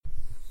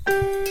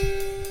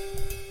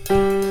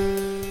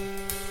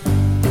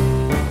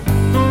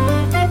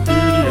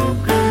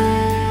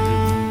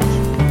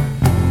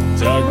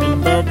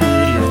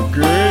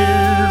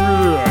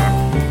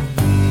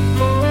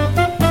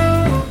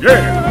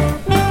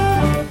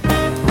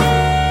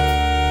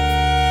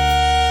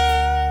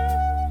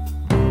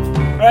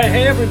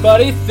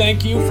everybody,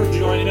 thank you for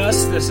joining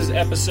us. This is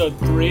episode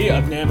 3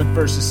 of Namek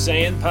vs.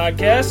 Saiyan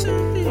podcast.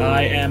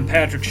 I am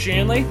Patrick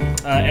Shanley,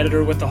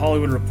 editor with The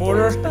Hollywood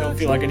Reporter. I don't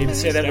feel like I need to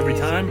say that every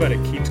time, but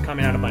it keeps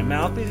coming out of my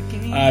mouth.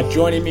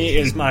 Joining me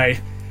is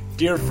my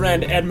dear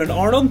friend Edmund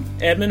Arnold.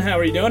 Edmund, how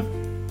are you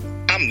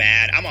doing? I'm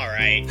mad. I'm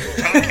alright.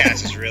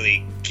 Comcast is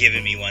really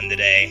giving me one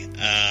today,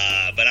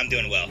 but I'm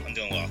doing well.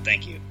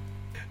 Thank you.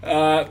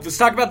 Let's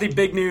talk about the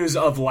big news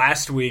of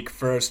last week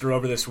first, or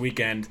over this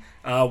weekend.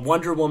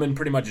 Wonder Woman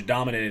pretty much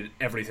dominated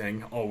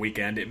everything all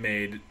weekend. It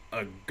made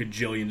a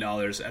gajillion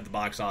dollars at the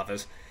box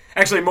office.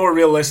 Actually, more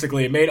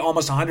realistically, it made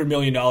almost $100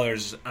 million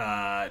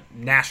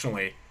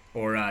nationally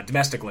or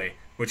domestically,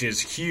 which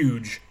is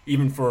huge,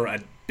 even for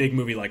a big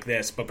movie like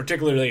this, but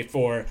particularly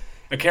for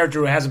a character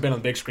who hasn't been on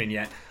the big screen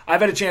yet.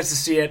 I've had a chance to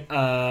see it.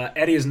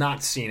 Eddie has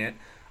not seen it.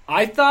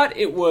 I thought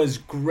it was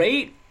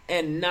great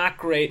and not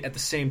great at the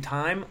same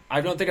time.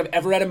 I don't think I've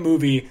ever had a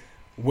movie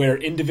where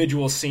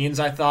individual scenes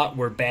I thought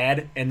were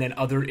bad and then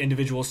other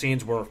individual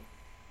scenes were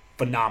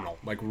phenomenal,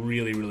 like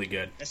really, really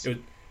good. It was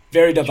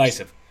very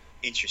divisive.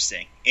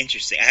 Interesting.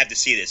 I have to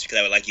see this because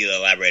I would like you to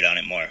elaborate on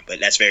it more, but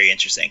that's very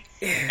interesting.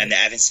 And I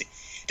haven't seen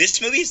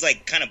this movie is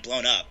like kind of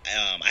blown up.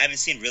 I haven't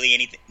seen really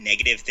any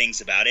negative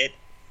things about it.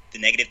 The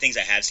negative things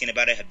I have seen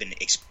about it have been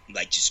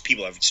like just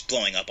people are just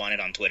blowing up on it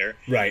on Twitter.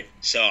 Right.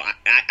 So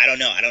I don't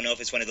know. I don't know if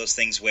it's one of those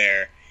things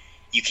where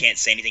you can't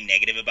say anything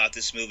negative about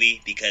this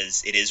movie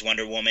because it is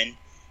Wonder Woman,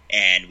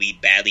 and we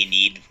badly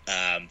need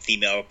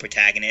female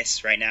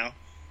protagonists right now,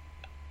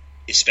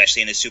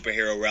 especially in the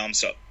superhero realm.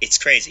 So it's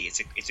crazy.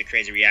 It's a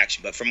crazy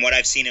reaction. But from what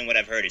I've seen and what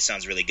I've heard, it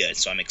sounds really good.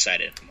 So I'm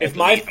excited. I'm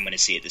going to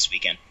see it this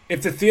weekend.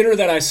 If the theater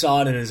that I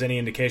saw it in is any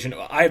indication,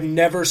 I've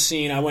never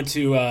seen. I went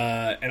to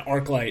an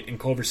ArcLight in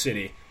Culver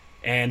City.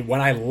 And when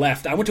I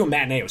left, I went to a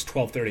matinee. It was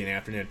 12:30 in the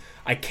afternoon.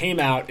 I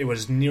came out. It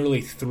was nearly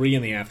 3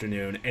 in the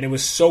afternoon, and it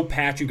was so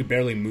packed you could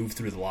barely move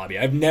through the lobby.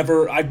 I've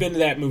been to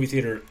that movie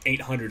theater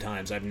 800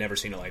 times. I've never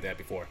seen it like that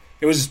before.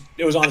 It was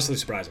honestly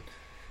surprising.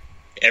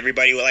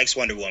 Everybody likes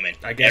Wonder Woman.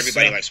 I guess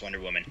everybody likes Wonder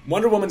Woman.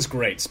 Wonder Woman's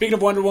great. Speaking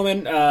of Wonder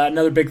Woman,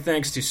 another big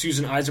thanks to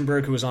Susan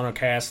Eisenberg, who was on our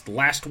cast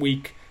last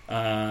week.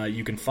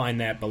 You can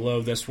find that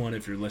below this one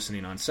if you're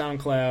listening on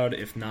SoundCloud.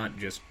 If not,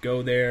 just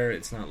go there.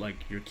 It's not like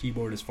your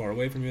keyboard is far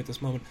away from you at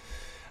this moment.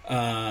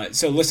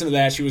 So listen to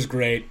that. She was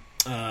great.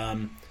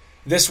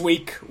 This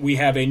week, we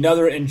have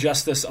another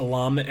Injustice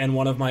alum and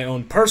one of my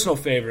own personal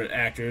favorite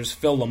actors,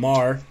 Phil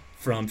LaMarr,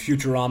 from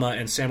Futurama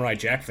and Samurai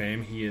Jack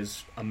fame. He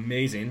is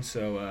amazing,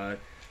 so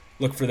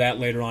look for that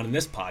later on in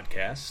this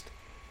podcast.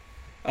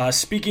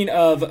 Speaking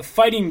of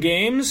fighting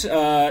games,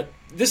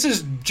 this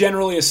is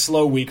generally a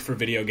slow week for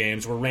video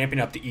games. We're ramping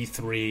up to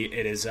E3.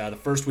 It is the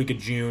first week of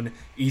June.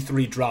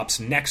 E3 drops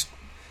next...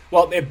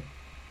 Well, it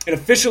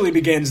officially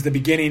begins the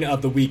beginning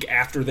of the week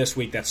after this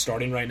week that's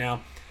starting right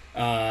now.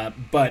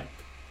 But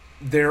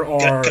there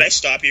are... Could I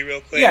stop you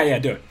real quick? Yeah,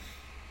 do it.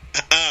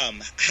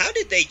 How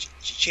did they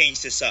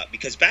change this up?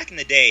 Because back in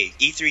the day,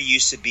 E3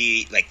 used to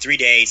be like 3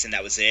 days and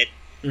that was it.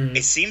 Mm-hmm.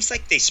 It seems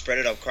like they spread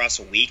it across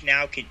a week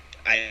now.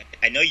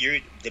 I know you're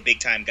the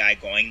big-time guy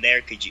going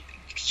there. Could you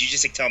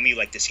just tell me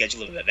like the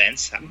schedule of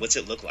events? What's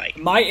it look like?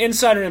 My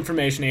insider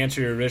information to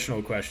answer your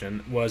original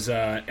question was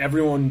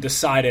everyone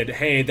decided,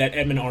 hey, that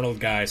Edmund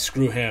Arnold guy,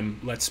 screw him,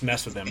 let's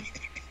mess with him.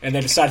 And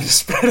they decided to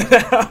spread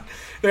it out.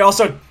 They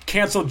also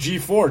canceled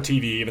G4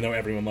 TV, even though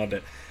everyone loved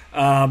it.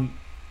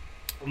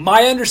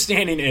 My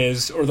understanding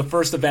is, or the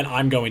first event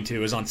I'm going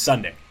to is on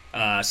Sunday.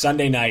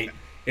 Sunday night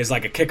is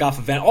like a kickoff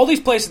event. All these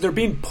places, they're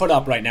being put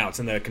up right now. It's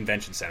in the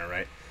convention center,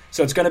 right?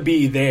 So it's going to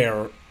be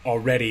there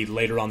already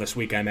later on this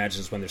week, I imagine,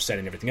 is when they're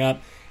setting everything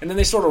up. And then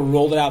they sort of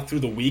roll it out through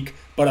the week.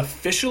 But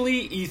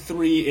officially,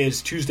 E3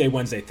 is Tuesday,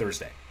 Wednesday,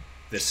 Thursday.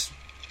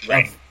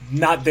 Right.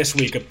 Not this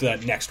week, of the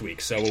next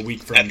week. So a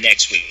week from...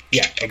 next week.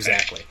 Yeah, okay.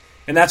 Exactly.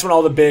 And that's when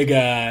all the big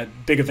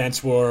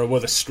events where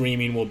the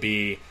streaming will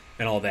be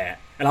and all that.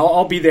 And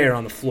I'll be there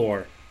on the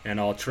floor, and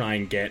I'll try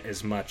and get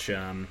as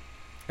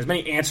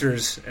many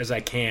answers as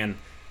I can.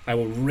 I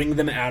will wring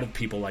them out of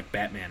people like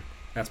Batman.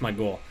 That's my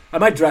goal. I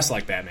might dress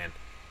like Batman.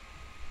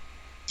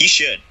 You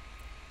should.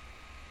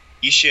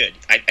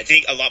 I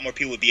think a lot more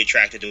people would be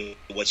attracted to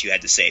what you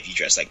had to say if you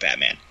dressed like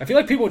Batman. I feel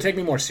like people would take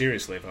me more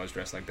seriously if I was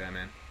dressed like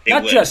Batman. They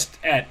Not would. Just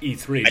at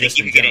E3. I think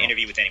you could get an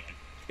interview with anyone.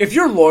 If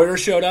your lawyer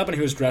showed up and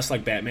he was dressed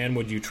like Batman,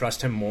 would you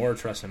trust him more or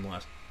trust him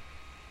less?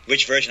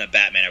 Which version of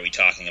Batman are we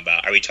talking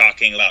about? Are we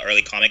talking about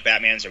early comic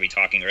Batmans? Are we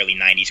talking early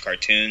 90s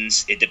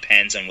cartoons? It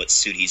depends on what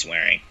suit he's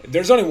wearing.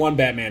 There's only one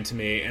Batman to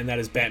me, and that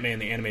is Batman,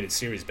 the animated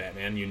series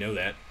Batman. You know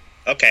that.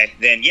 Okay,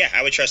 then yeah,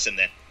 I would trust him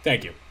then.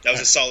 Thank you. That was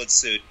a solid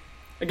suit.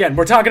 Again,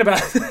 we're talking about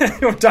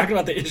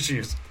the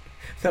issues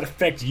that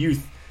affect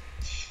youth.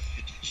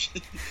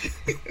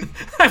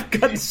 I've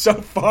gotten so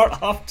far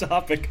off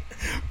topic.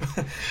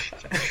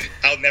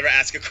 I'll never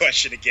ask a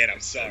question again.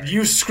 I'm sorry.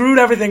 You screwed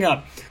everything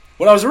up.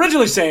 What I was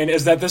originally saying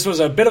is that this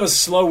was a bit of a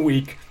slow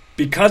week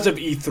because of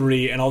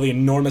E3 and all the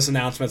enormous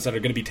announcements that are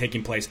going to be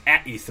taking place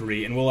at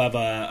E3, and we'll have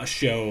a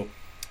show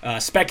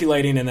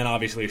speculating and then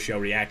obviously a show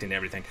reacting to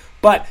everything.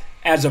 But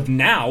as of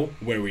now,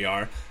 where we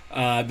are,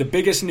 The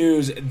biggest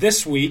news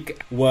this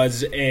week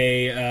was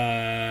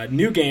a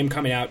new game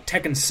coming out,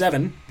 Tekken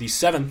 7, the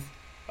 7th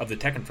of the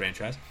Tekken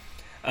franchise,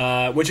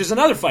 which is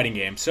another fighting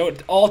game. So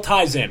it all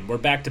ties in. We're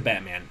back to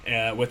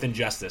Batman with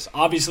Injustice.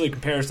 Obviously,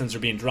 comparisons are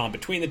being drawn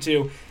between the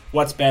two.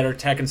 What's better,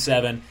 Tekken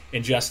 7,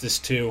 Injustice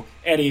 2?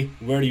 Eddie,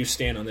 where do you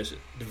stand on this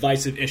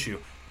divisive issue?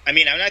 I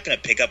mean, I'm not going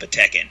to pick up a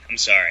Tekken. I'm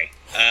sorry.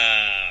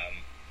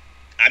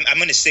 I'm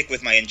going to stick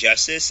with my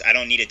Injustice. I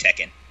don't need a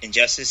Tekken.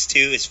 Injustice 2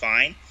 is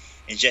fine.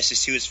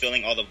 Injustice 2 is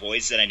filling all the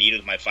voids that I need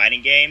with my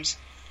fighting games.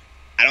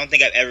 I don't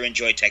think I've ever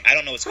enjoyed Tekken. I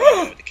don't know what's going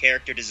on with the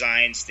character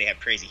designs. They have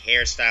crazy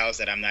hairstyles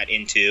that I'm not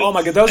into. Oh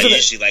my god, I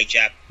usually like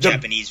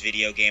Japanese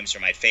video games are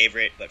my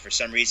favorite, but for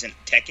some reason,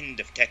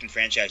 the Tekken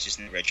franchise just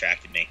never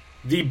attracted me.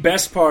 The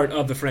best part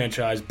of the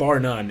franchise, bar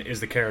none,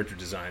 is the character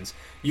designs.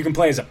 You can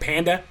play as a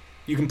panda.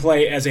 You can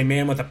play as a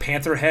man with a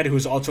panther head who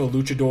is also a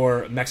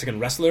luchador Mexican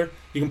wrestler.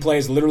 You can play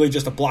as literally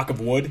just a block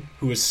of wood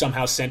who is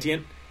somehow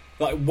sentient.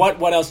 Like,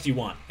 what else do you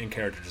want in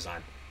character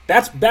design?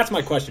 That's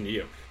my question to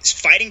you.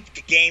 Fighting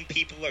game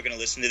people are going to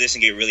listen to this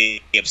and get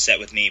really upset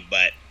with me,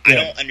 but yeah. I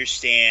don't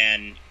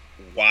understand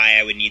why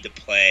I would need to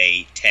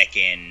play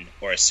Tekken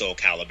or a Soul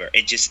Calibur.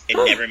 It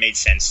never made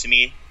sense to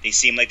me. They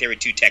seemed like they were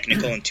too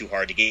technical and too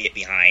hard to get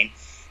behind.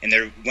 And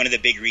they're one of the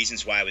big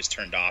reasons why I was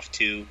turned off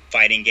to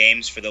fighting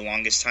games for the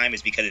longest time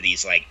is because of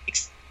these like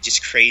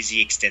just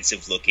crazy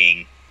extensive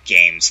looking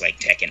games like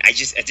Tekken.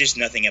 There's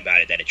nothing about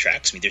it that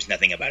attracts me. There's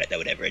nothing about it that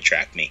would ever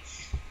attract me.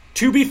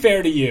 To be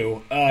fair to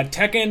you,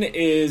 Tekken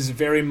is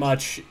very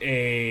much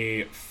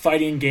a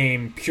fighting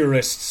game,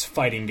 purist's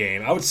fighting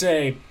game. I would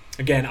say,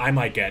 again, I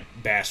might get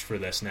bashed for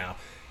this now,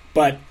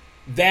 but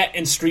that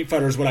and Street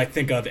Fighter is what I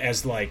think of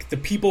as like the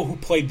people who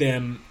played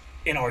them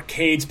in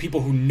arcades,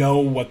 people who know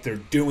what they're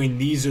doing.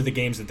 These are the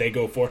games that they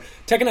go for.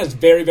 Tekken has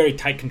very, very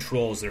tight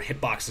controls. Their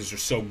hitboxes are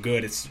so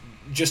good. It's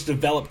just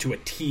developed to a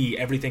T.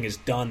 Everything is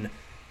done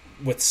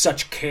with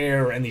such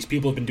care, and these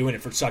people have been doing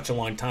it for such a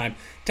long time.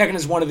 Tekken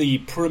is one of the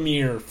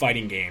premier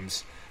fighting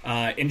games.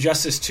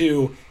 Injustice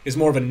 2 is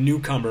more of a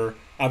newcomer.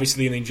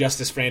 Obviously, the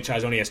Injustice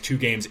franchise only has 2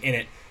 games in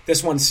it.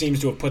 This one seems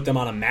to have put them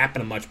on a map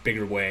in a much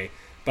bigger way.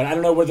 But I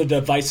don't know where the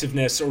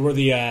divisiveness or where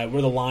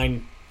the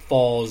line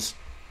falls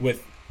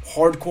with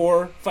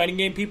hardcore fighting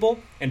game people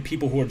and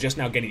people who are just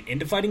now getting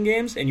into fighting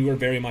games, and you are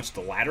very much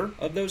the latter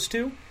of those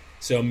two.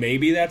 So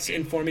maybe that's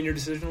informing your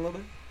decision a little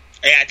bit?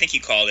 Yeah, I think you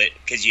called it,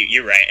 because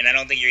you're right, and I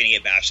don't think you're going to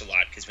get bashed a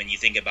lot, because when you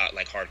think about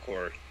like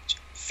hardcore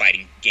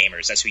fighting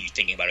gamers, that's who you're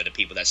thinking about are the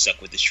people that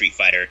stuck with the Street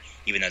Fighter,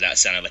 even though that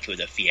sounded like it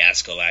was a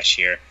fiasco last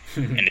year,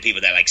 and the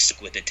people that like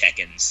stuck with the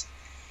Tekkens.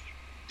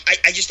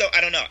 I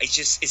don't know. It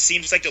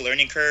seems like the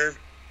learning curve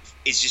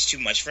is just too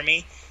much for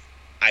me.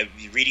 I'm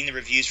reading the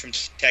reviews from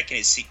Tekken.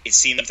 It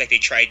seems like they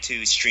tried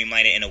to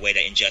streamline it in a way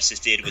that Injustice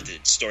did with the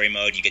story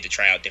mode. You get to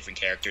try out different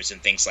characters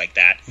and things like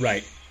that.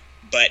 Right.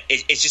 But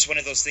it's just one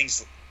of those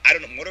things. I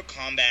don't know. Mortal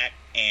Kombat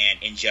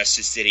and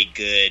Injustice did a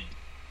good,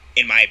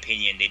 in my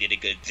opinion, they did a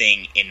good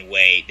thing in a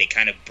way. They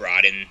kind of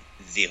broadened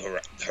the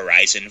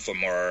horizon for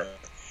more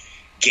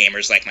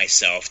gamers like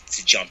myself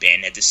to jump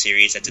in at the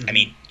series. Mm-hmm. I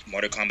mean,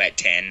 Mortal Kombat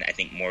 10, I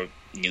think more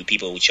new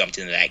people jumped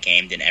into that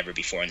game than ever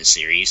before in the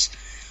series.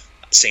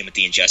 Same with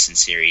the Injustice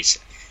series.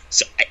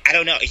 So I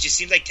don't know. It just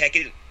seems like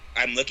Tekken,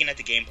 I'm looking at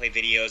the gameplay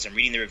videos, I'm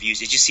reading the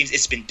reviews. It just seems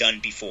it's been done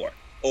before,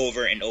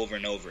 over and over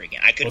and over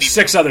again. I could be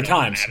 6 other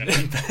times.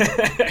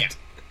 Yeah.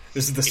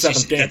 This is the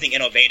 7th game. Nothing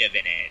innovative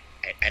in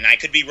it, and I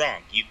could be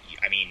wrong.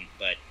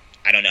 But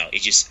I don't know.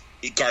 It's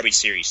garbage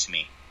series to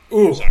me.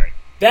 Ooh, sorry.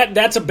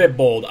 That's a bit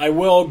bold. I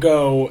will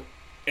go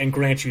and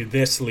grant you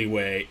this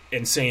leeway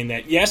in saying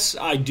that yes,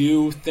 I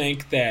do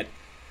think that.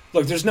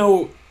 Look, there's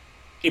no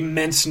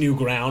immense new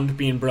ground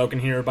being broken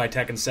here by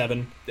Tekken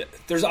 7.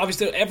 There's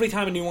obviously, every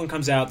time a new one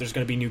comes out, there's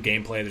going to be new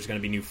gameplay, there's going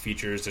to be new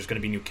features, there's going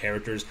to be new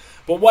characters.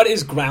 But what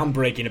is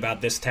groundbreaking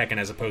about this Tekken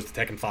as opposed to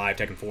Tekken 5,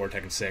 Tekken 4,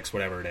 Tekken 6,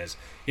 whatever it is?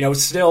 You know,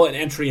 it's still an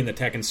entry in the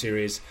Tekken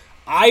series.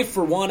 I,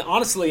 for one,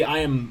 honestly, I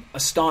am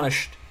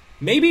astonished,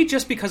 maybe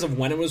just because of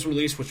when it was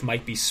released, which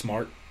might be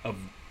smart of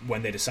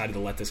when they decided to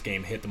let this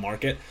game hit the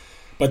market,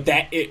 but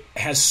that it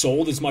has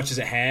sold as much as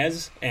it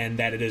has, and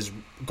that it has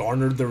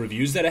garnered the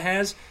reviews that it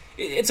has.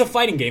 It's a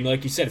fighting game,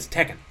 like you said. It's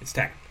Tekken.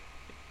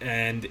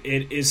 And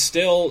it is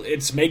still,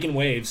 it's making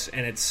waves,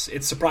 and it's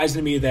surprising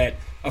to me that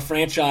a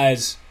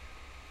franchise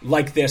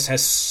like this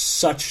has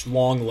such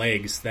long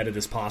legs that it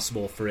is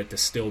possible for it to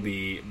still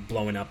be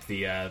blowing up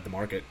the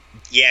market.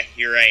 Yeah,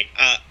 you're right.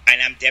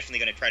 And I'm definitely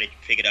going to try to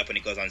pick it up when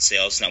it goes on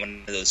sale. It's not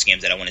one of those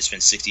games that I want to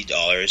spend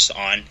 $60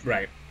 on.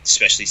 Right.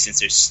 Especially since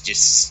there's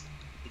just,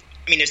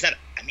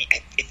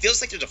 it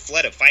feels like there's a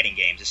flood of fighting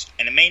games,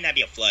 and it may not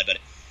be a flood, but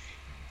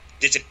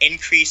there's an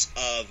increase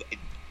of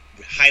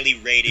highly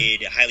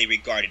rated, highly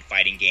regarded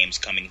fighting games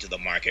coming to the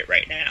market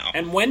right now.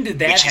 And when did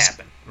that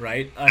happen,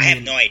 right? I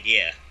have no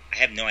idea.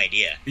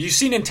 You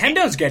see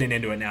Nintendo's getting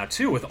into it now,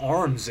 too, with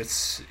ARMS.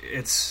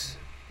 It's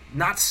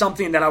not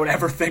something that I would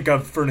ever think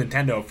of for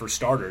Nintendo, for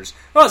starters.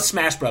 Well, it's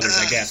Smash Brothers,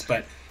 I guess,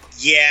 but...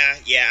 Yeah,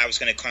 I was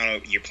going to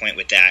counter your point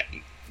with that.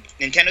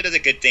 Nintendo does a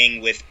good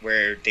thing with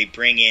where they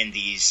bring in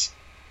these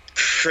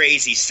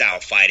crazy style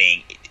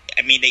fighting.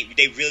 I mean,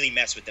 they really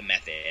mess with the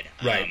method.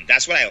 Right.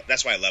 That's why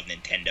I love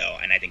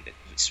Nintendo, and I think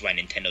that's why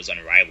Nintendo's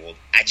unrivaled.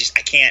 I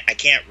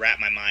can't wrap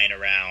my mind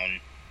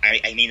around.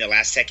 I mean, the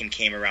last Tekken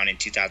came around in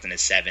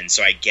 2007,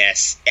 so I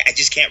guess I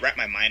just can't wrap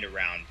my mind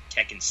around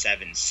Tekken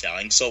 7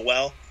 selling so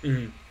well,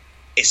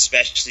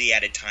 especially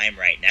at a time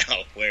right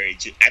now where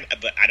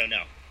but I don't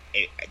know.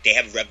 They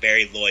have a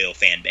very loyal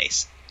fan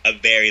base. A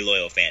very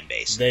loyal fan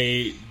base.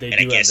 They and do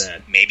I guess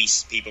have that. Maybe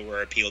people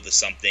were appealed to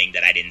something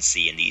that I didn't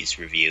see in these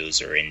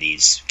reviews or in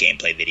these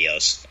gameplay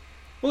videos.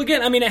 Well,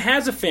 again, I mean, it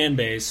has a fan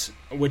base,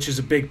 which is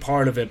a big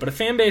part of it, but a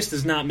fan base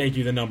does not make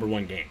you the number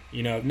one game.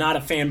 You know, not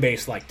a fan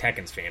base like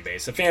Tekken's fan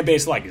base. A fan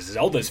base like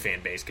Zelda's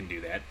fan base can do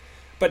that.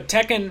 But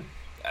Tekken,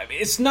 I mean,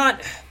 it's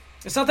not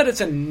that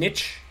it's a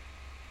niche,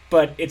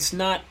 but it's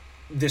not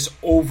this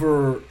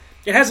over...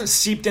 It hasn't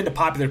seeped into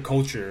popular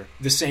culture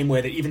the same way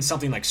that even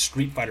something like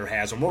Street Fighter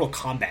has, or Mortal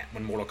Kombat,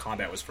 when Mortal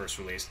Kombat was first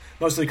released,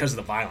 mostly because of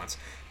the violence.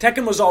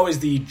 Tekken was always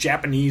the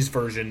Japanese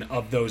version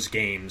of those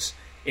games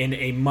in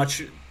a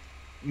much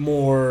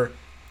more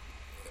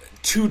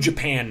to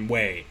Japan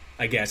way,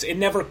 I guess. It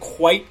never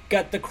quite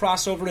got the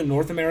crossover to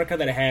North America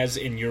that it has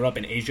in Europe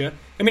and Asia.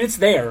 I mean, it's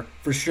there,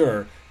 for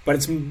sure, but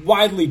it's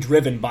widely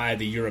driven by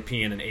the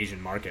European and Asian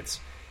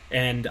markets.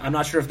 And I'm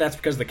not sure if that's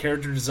because of the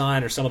character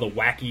design or some of the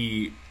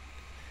wacky...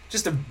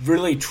 just the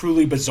really,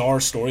 truly bizarre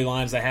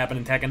storylines that happen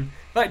in Tekken.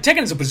 Like,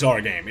 Tekken is a bizarre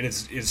game. It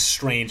is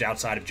strange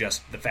outside of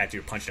just the fact that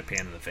you're punching a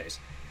panda in the face.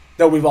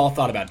 Though we've all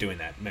thought about doing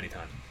that many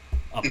times.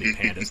 Uppity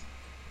pandas.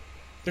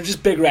 They're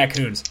just big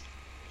raccoons.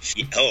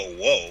 Oh,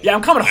 whoa. Yeah,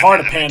 I'm coming hard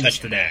at pandas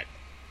today.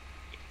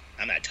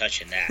 I'm not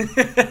touching that.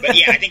 But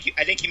yeah, I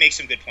think you make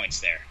some good points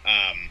there.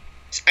 And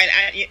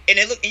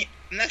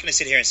I'm not going to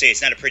sit here and say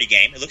it's not a pretty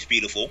game. It looks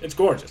beautiful. It's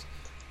gorgeous.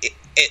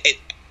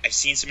 I've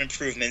seen some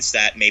improvements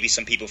that maybe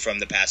some people from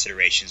the past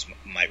iterations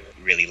might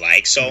really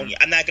like. So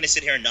I'm not going to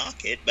sit here and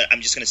knock it, but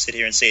I'm just going to sit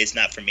here and say it's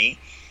not for me,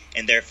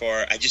 and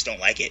therefore I just don't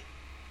like it.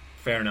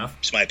 Fair enough.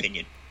 It's my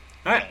opinion.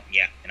 All right.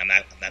 Yeah, and I'm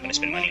not going to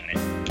spend money on it.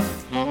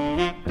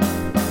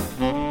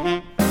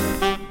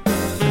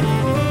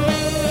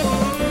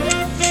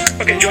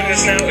 Okay, joining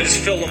us now is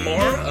Phil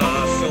LaMarr.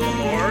 Phil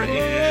LaMarr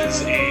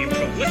is a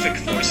prolific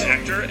voice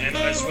actor and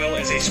as well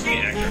as a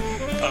screen actor.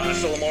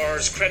 Phil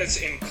LaMarr's credits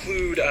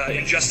include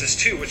Injustice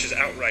 2, which is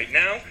out right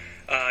now.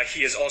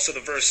 He is also the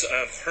voice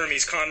of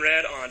Hermes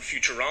Conrad on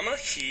Futurama.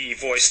 He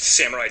voiced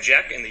Samurai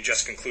Jack in the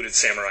just concluded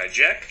Samurai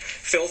Jack.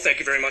 Phil, thank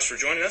you very much for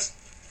joining us.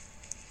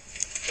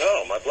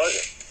 Oh, my pleasure.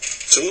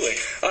 Absolutely.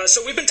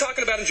 So we've been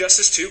talking about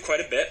Injustice 2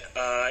 quite a bit.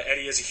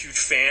 Eddie is a huge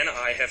fan.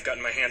 I have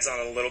gotten my hands on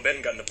it a little bit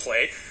and gotten to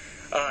play.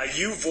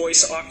 You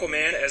voice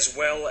Aquaman as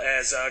well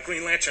as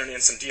Green Lantern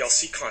in some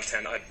DLC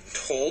content, I'm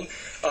told.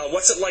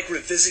 What's it like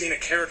revisiting a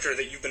character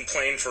that you've been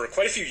playing for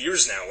quite a few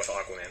years now with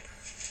Aquaman?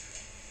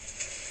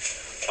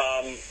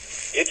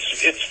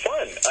 It's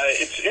fun.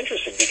 It's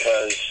interesting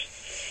because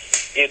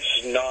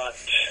it's not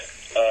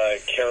a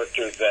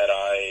character that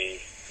I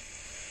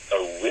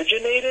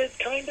originated,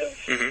 kind of.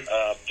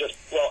 It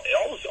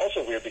was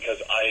also weird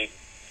because I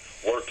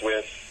worked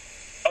with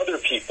other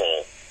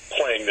people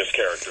playing this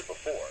character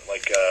before.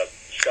 Like,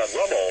 Scott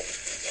Rummel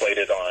played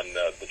it on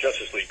the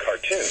Justice League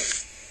cartoon.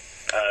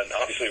 And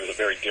obviously it was a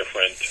very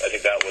different... I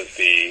think that was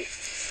the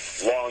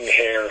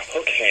long-hair,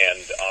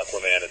 hook-hand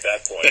Aquaman at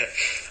that point.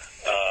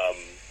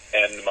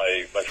 And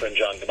my friend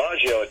John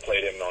DiMaggio had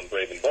played him on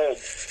Brave and Bold.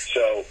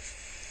 So,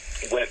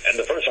 and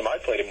the first time I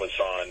played him was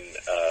on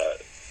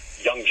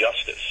Young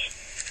Justice.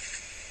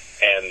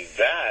 And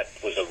that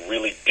was a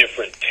really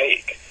different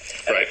take.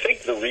 And I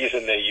think the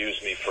reason they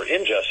used me for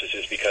Injustice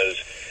is because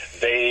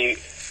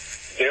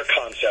their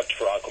concept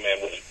for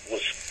Aquaman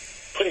was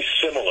pretty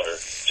similar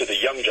to the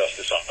Young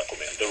Justice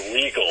Aquaman, the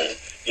regal,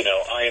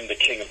 I am the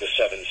king of the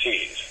seven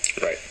seas.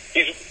 Right.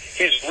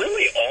 He's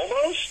really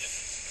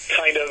almost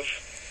kind of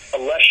a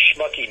less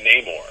schmucky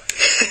Namor,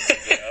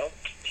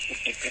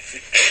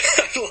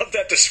 I love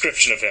that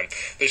description of him.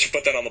 They should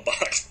put that on the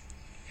box.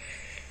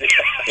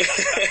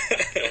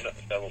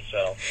 That will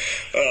sell.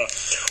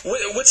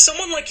 With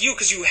someone like you,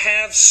 because you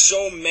have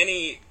so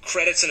many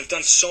credits and have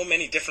done so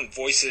many different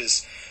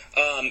voices,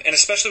 and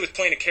especially with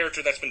playing a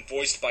character that's been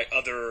voiced by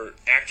other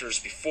actors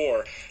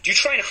before, do you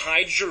try and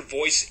hide your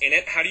voice in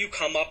it? How do you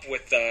come up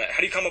with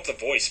the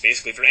voice,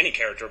 basically, for any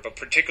character, but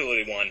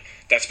particularly one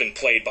that's been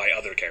played by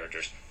other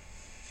characters?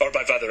 Or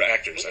by other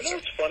actors, You know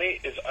what's funny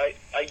is I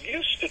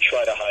used to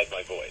try to hide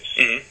my voice.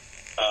 Mm-hmm.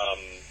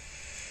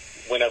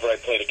 Whenever I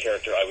played a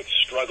character, I would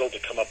struggle to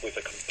come up with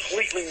a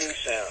completely new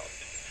sound.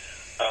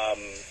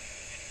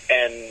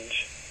 And,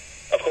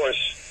 of course,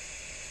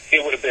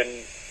 it would have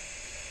been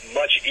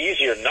much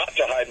easier not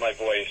to hide my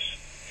voice,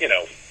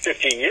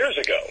 15 years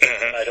ago.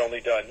 And I'd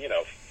only done,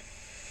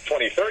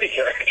 20, 30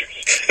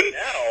 characters.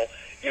 Now,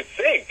 you'd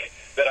think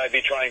that I'd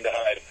be trying to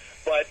hide.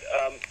 But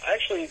I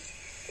actually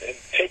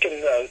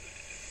taken,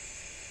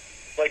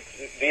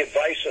 the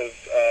advice of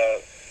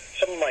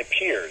some of my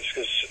peers,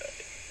 because...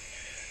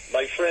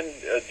 my friend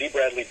D.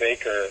 Bradley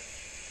Baker,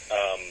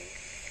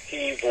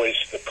 he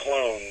voiced the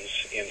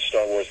clones in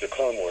Star Wars: The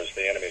Clone Wars,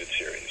 the animated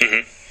series.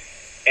 Mm-hmm.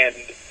 And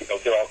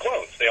they're all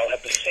clones. They all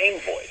have the same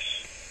voice.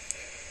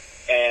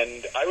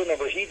 And I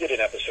remember he did an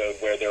episode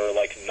where there were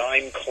like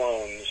 9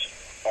 clones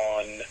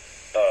on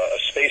a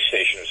space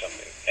station or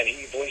something, and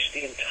he voiced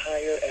the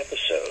entire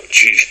episode.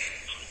 Jeez.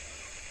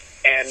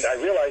 And I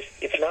realized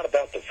it's not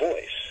about the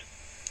voice.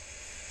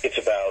 It's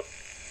about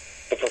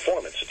the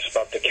performance. It's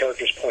about the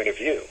character's point of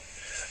view.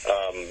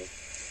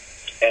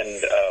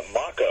 And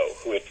Mako,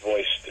 who had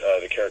voiced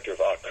the character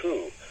of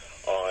Aku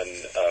on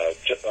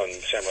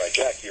Samurai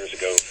Jack years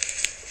ago,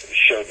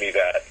 showed me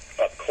that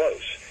up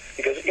close.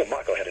 Because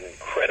Mako had an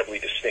incredibly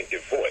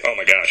distinctive voice. Oh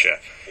my gosh, yeah.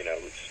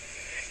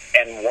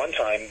 And one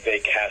time they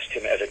cast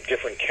him as a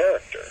different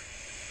character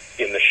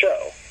in the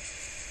show.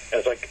 And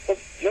it's like, well,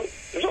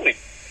 there's only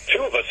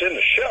 2 of us in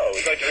the show.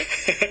 It's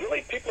like,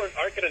 really? People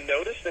aren't going to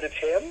notice that it's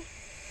him?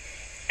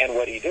 And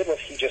what he did was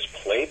he just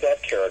played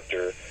that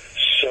character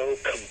so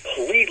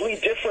completely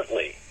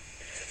differently.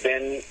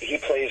 Then he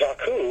plays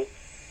Aku,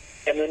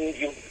 and then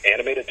you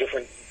animate a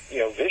different,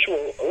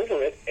 visual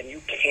over it, and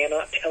you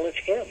cannot tell it's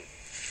him.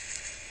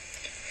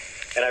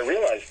 And I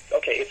realized,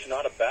 okay, it's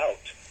not about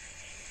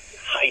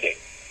hiding.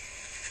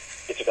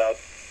 It's about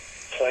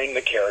playing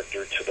the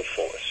character to the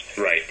fullest.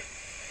 Right.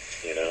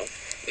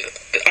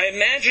 I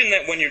imagine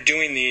that when you're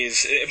doing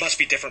these, it must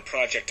be different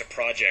project to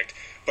project,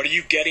 but are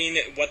you getting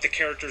what the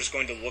character is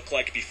going to look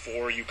like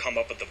before you come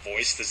up with the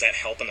voice? Does that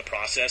help in the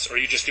process? Or are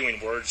you just doing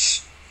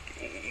words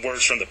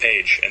from the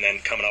page and then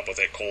coming up with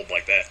it cold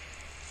like that?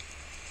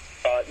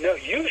 No,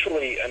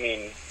 usually,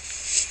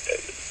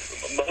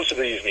 most of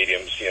these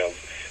mediums,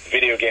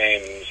 video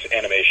games,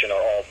 animation,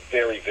 are all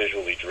very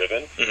visually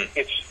driven. Mm-hmm.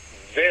 It's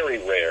very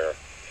rare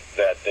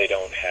that they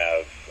don't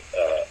have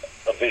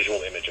a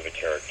visual image of a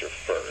character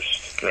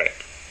first. Right.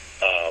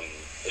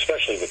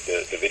 Especially with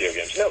the video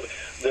games. No,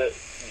 the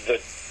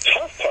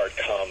tough part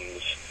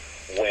comes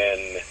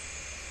when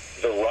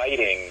the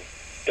writing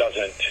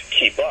doesn't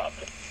keep up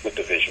with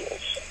the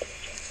visuals.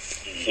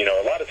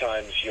 A lot of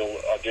times you'll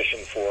audition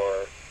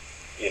for,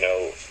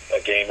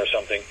 a game or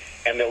something,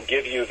 and they'll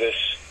give you this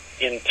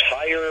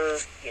entire,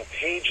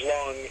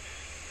 page-long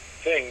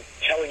thing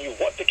telling you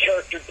what the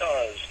character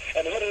does,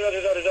 and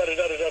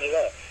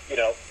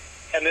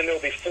and then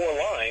there'll be 4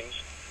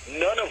 lines,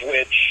 none of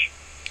which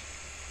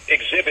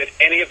exhibit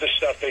any of the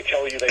stuff they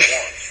tell you they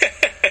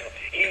want.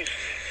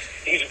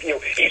 He's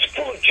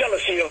full of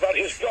jealousy about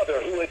his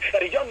brother, who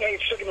at a young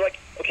age took him like,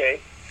 okay,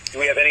 do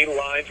we have any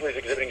lines where he's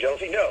exhibiting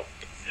jealousy? No.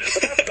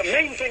 But that's the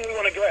main thing we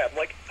want to grab.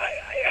 Like,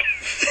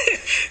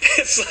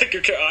 it's like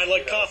I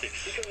like coffee.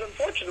 Because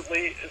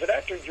unfortunately, as an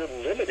actor, you're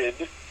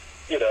limited,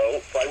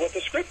 by what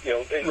the script,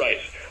 right.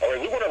 All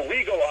right, we want a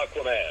regal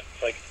Aquaman.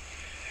 It's like,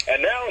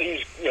 and now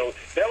he's,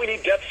 now we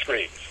need death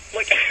screams.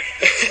 Like,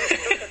 there's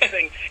no such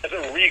thing as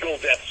a regal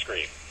death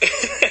scream.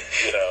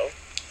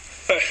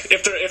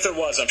 If there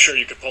was, I'm sure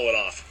you could pull it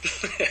off.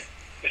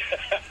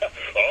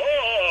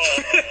 Oh!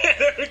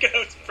 There we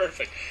go. It's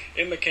perfect.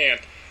 In the can.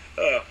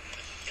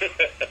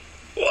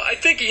 Well, I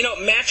think,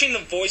 matching the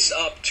voice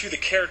up to the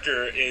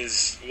character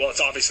is,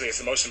 it's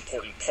the most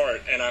important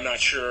part, and I'm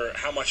not sure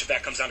how much of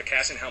that comes down to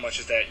casting, how much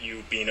is that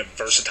you being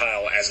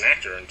versatile as an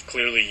actor, and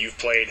clearly you've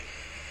played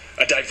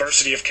a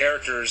diversity of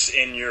characters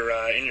in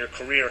your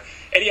career.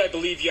 Eddie, I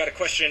believe you had a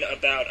question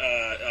about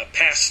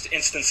past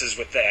instances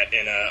with that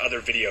in other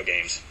video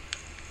games.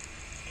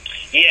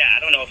 Yeah, I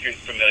don't know if you're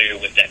familiar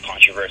with that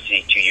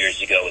controversy 2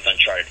 years ago with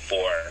Uncharted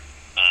 4,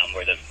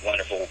 where the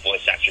wonderful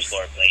voice actress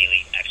Laura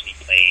Bailey actually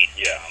played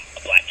a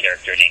black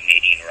character named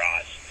Nadine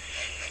Ross.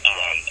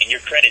 In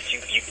your credits,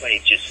 you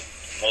played just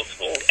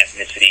multiple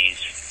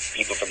ethnicities,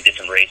 people from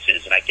different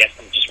races, and I guess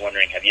I'm just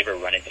wondering, have you ever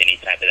run into any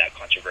type of that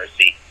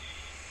controversy?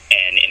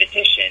 And in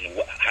addition,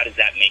 how does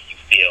that make you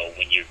feel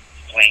when you're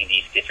playing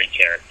these different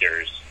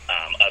characters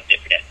of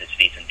different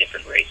ethnicities and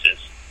different races?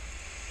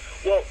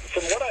 Well,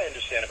 from what I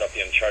understand about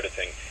the Uncharted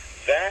thing,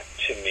 that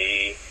to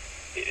me,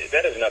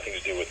 that has nothing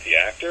to do with the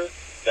actor.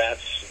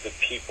 That's the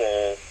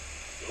people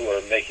who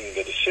are making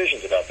the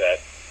decisions about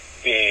that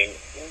being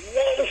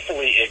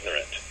woefully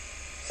ignorant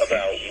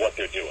about what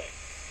they're doing.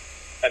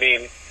 I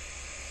mean,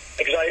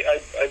 because I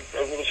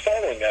was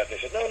following that, and they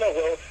said, no,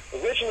 well,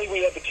 originally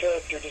we had the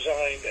character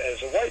designed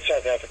as a white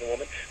South African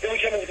woman, then we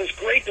came up with this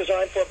great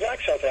design for a black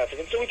South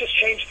African, so we just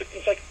changed it.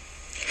 It's like,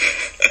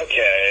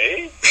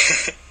 okay.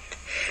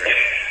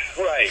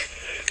 Right.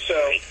 So,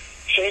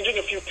 changing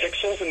a few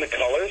pixels in the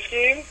color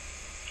scheme,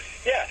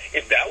 yeah,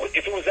 if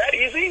it was that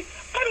easy,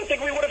 I don't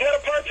think we would have had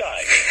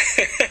apartheid.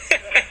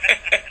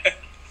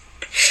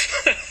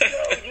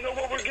 So, you know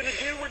what we're going to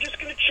do? We're just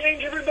going to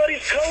change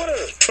everybody's color.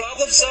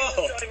 Problem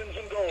solved. Diamonds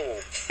and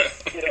gold.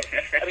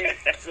 I mean,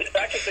 the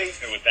fact that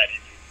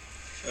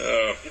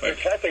the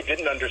fact they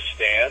didn't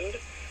understand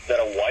that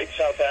a white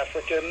South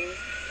African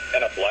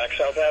and a black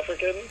South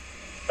African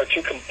are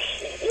 2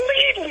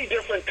 completely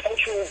different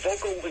cultural,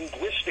 vocal,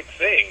 linguistic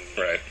things.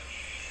 Right.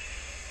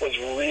 Was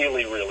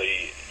really,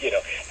 really,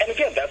 and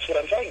again, that's what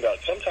I'm talking about.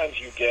 Sometimes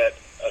you get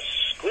a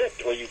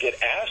script or you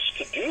get asked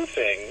to do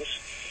things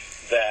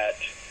that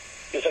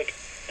is like,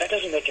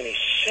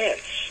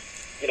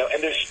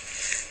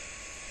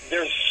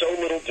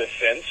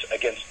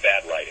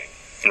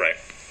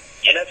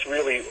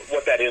 basically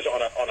what that is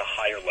on a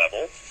higher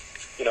level.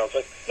 You know, it's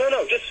like,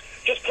 no,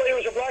 just play her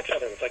as a black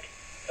Southern. It's like,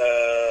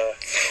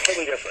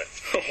 totally different.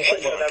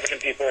 South African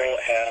people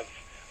have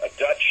a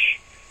Dutch,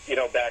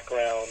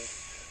 background.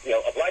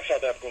 A black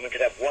South African woman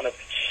could have one of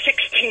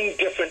 16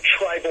 different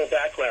tribal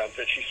backgrounds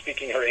that she's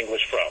speaking her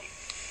English from.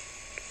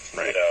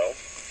 Right.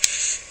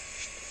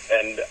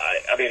 And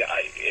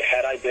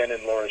had I been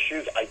in Laura's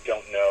shoes, I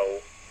don't know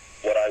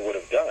what I would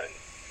have done.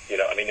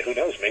 Who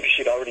knows? Maybe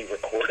she'd already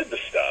recorded the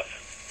stuff.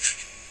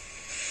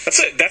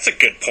 That's a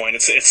good point.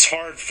 It's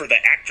hard for the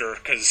actor,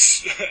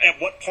 because at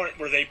what point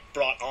were they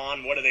brought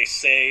on? What do they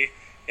say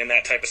in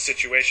that type of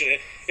situation?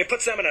 It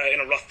puts them in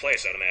a rough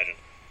place, I'd imagine.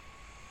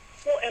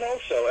 Well, and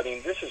also,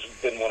 this has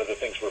been one of the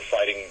things we're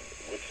fighting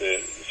with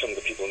some of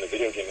the people in the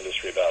video game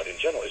industry about in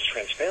general, is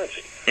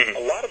transparency. Mm-hmm.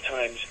 A lot of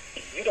times,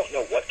 you don't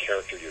know what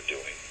character you're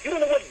doing. You don't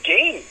know what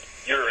game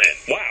you're in.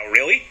 Wow,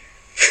 really?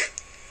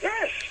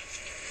 Yes.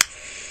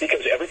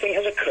 Because everything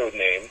has a code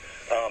name.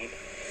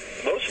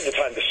 Most of the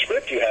time, the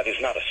script you have is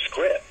not a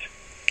script.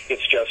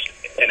 It's just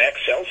an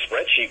Excel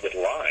spreadsheet with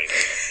lines.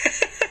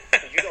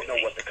 So you don't know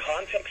what the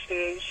context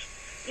is,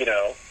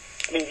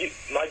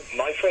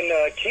 my friend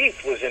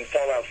Keith was in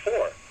Fallout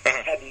 4.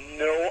 Had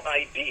no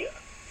idea.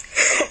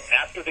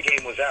 After the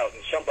game was out,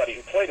 and somebody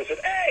who played it said,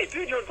 "Hey,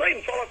 dude, you're great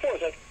in Fallout 4." I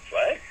was like,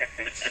 "What?"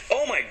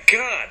 Oh my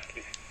God!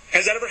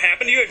 Has that ever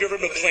happened to you? Have you ever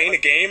been playing a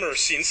game or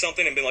seen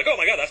something and been like, "Oh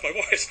my God, that's my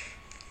voice"?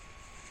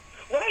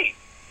 Right.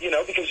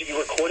 Because you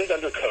record it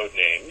under code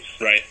names.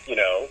 Right.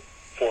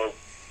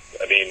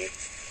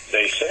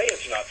 They say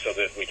it's not so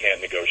that we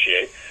can't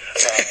negotiate.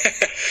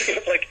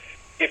 It's like,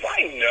 if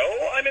I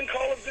know I'm in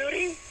Call of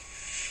Duty,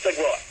 it's like,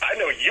 well, I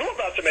know you're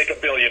about to make $1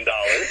 billion.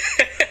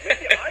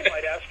 Maybe I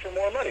might ask for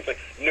more money. It's like,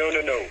 no.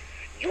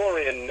 You're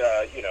in,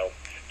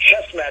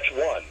 chess match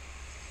 1.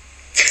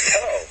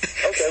 Oh,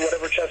 okay,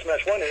 whatever chess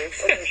match 1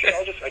 is. Okay, sure,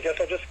 I guess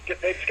I'll just get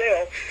paid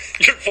scale.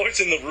 Your voice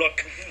in the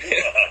Rook.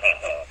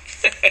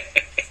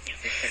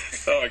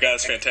 Oh my God,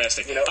 that's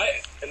fantastic.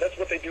 And that's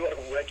what they do on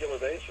a regular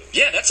basis.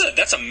 Yeah,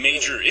 that's a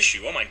major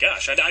issue. Oh my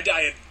gosh,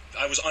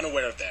 I was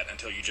unaware of that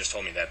until you just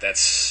told me that.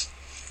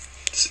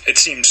 It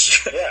seems.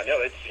 Yeah,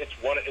 no, it's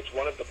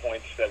one of the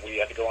points that we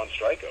had to go on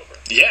strike over.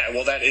 Yeah,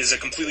 well, that is a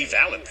completely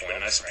valid point,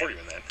 and I support you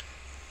in that.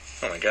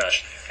 Oh my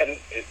gosh. And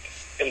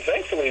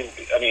thankfully,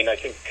 I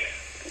think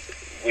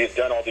we had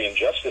done all the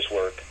Injustice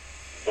work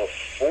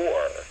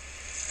before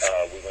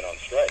we went on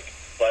strike.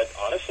 But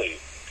honestly,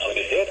 when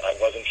it hit, I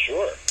wasn't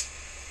sure.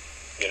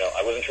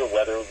 I wasn't sure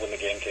whether when the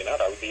game came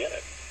out I would be in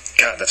it.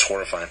 God, that's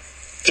horrifying.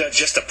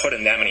 Just to put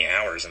in that many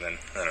hours, and then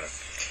I don't know.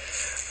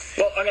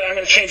 Well, I'm going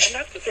to change. And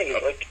that's the thing.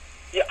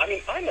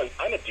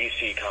 I'm a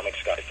DC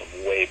Comics guy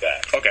from way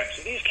back. Okay.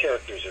 So these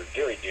characters are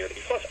very dear to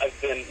me. Plus, I've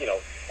been,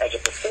 as a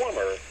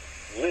performer,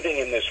 living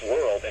in this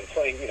world and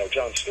playing,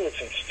 Jon Stewart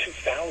since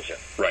 2000.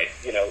 Right.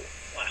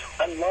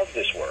 I love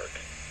this work.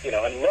 I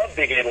love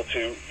being able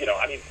to,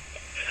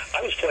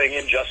 I was playing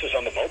Injustice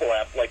on the mobile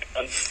app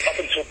up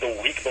until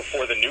the week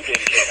before the new game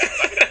came out.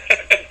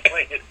 I've been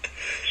playing it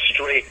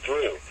straight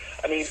through.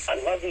 I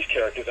love these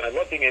characters, and I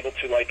love being able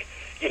to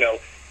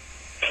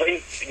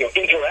play,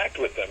 interact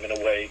with them in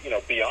a way,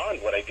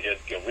 beyond what I did,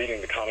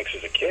 reading the comics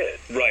as a kid.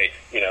 Right.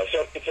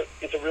 So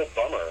it's a real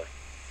bummer,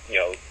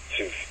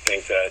 to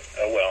think that,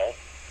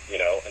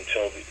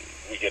 until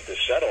we get this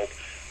settled,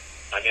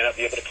 I may not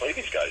be able to play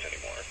these guys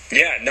anymore.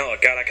 Yeah, no,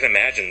 God, I can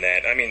imagine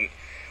that.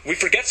 We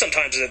forget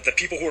sometimes that the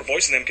people who are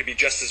voicing them could be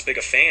just as big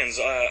of fans.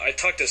 I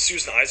talked to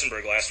Susan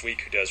Eisenberg last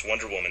week, who does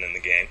Wonder Woman in the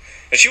game,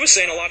 and she was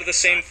saying a lot of the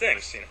same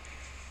things.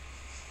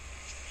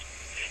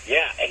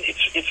 Yeah, and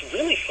it's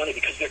really funny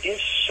because there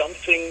is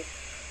something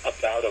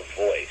about a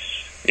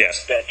voice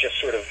that just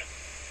sort of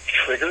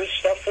triggers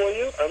stuff for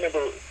you. I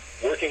remember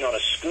working on a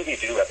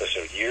Scooby-Doo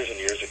episode years and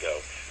years ago,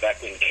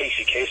 back when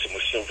Casey Kasem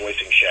was still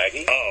voicing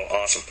Shaggy. Oh,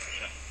 awesome.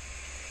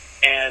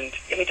 And,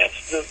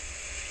 that's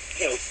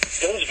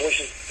those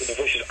voices are the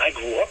voices I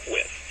grew up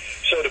with.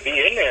 So to be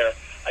in there,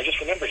 I just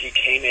remember he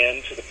came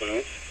into the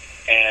booth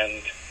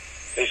and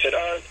they said,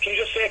 can you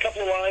just say a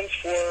couple of lines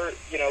for,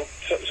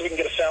 so we can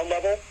get a sound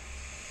level?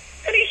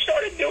 And he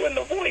started doing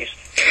the voice.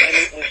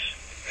 And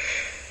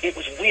it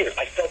was weird.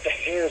 I felt the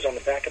hairs on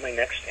the back of my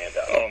neck stand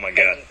up. Oh, my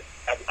God.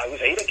 And I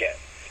was 8 again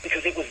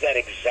because it was that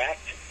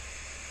exact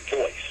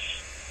voice.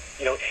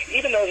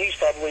 Even though he's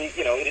probably,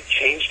 it had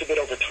changed a bit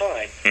over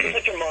time, it was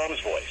like your mom's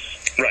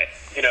voice. Right.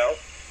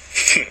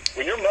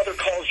 When your mother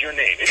calls your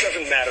name, it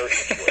doesn't matter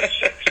if you're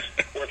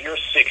 6 or if you're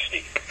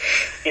 60.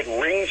 It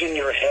rings in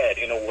your head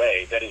in a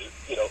way that is,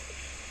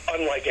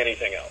 unlike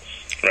anything else.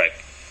 Right.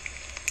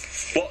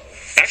 Well,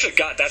 actually,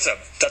 God, that's a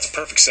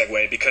perfect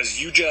segue,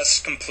 because you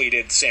just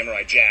completed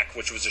Samurai Jack,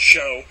 which was a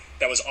show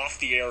that was off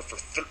the air for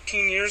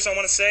 13 years, I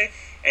want to say,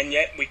 and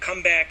yet we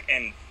come back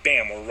and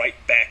bam, we're right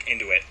back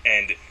into it.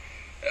 And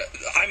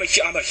I'm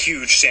a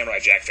huge Samurai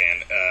Jack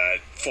fan,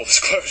 full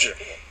disclosure.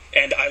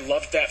 And I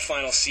loved that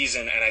final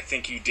season, and I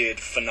think you did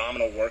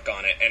phenomenal work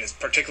on it, and it's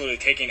particularly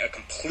taking a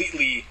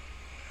completely...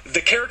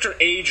 The character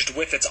aged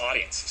with its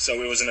audience,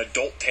 so it was an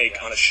adult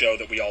take on a show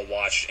that we all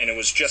watched, and it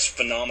was just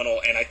phenomenal,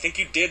 and I think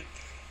you did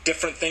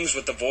different things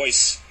with the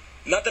voice.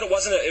 Not that it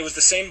wasn't, it was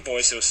the same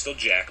voice, it was still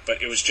Jack,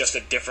 but it was just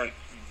a different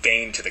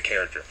vein to the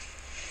character.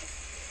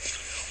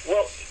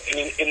 Well, I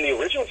mean, in the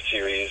original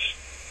series,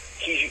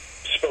 he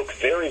spoke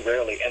very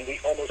rarely, and we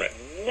almost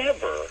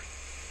never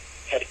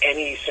had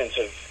any sense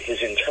of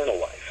his internal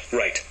life.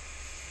 Right.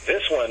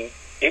 This one,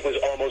 it was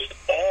almost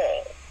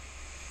all.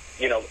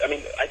 You know, I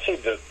mean, I'd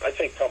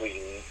say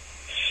probably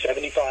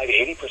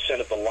 75-80%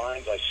 of the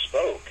lines I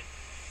spoke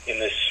in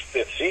this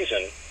 5th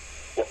season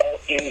were all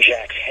in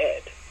Jack's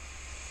head.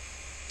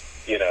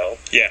 You know?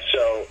 Yeah.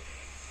 So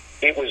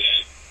it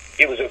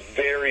was a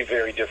very,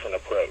 very different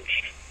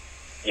approach.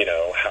 You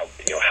know,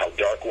 how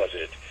dark was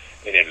it?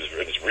 I mean, it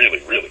was really,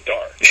 really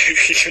dark.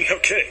 No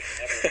kidding.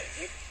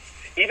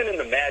 Even in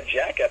the Mad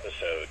Jack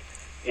episode,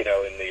 you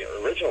know, in the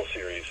original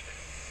series,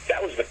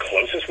 that was the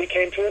closest we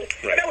came to it.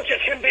 Right. And that was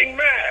just him being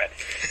mad.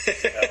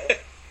 You know?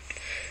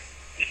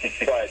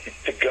 But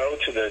to go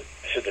to the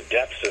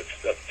depths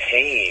of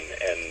pain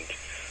and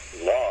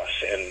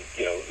loss, and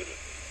you know,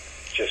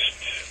 just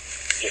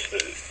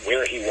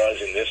where he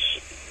was in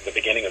the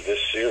beginning of this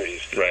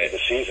series, right. the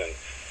season,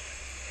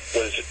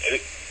 was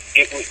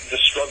it was the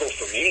struggle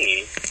for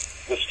me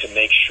was to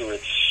make sure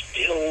it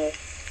still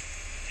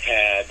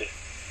had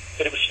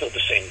that it was still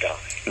the same guy,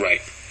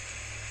 right?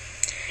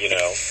 You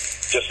know,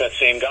 just that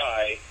same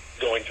guy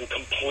going through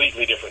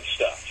completely different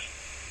stuff.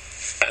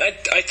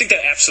 I think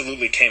that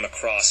absolutely came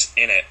across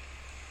in it.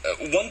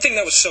 One thing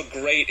that was so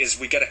great is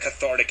we get a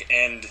cathartic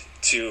end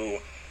to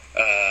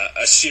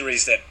a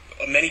series that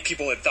many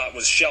people had thought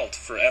was shelved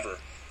forever.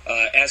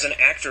 As an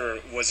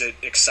actor, was it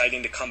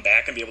exciting to come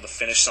back and be able to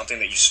finish something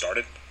that you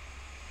started?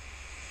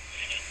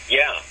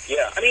 Yeah.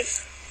 I mean,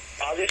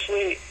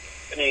 obviously,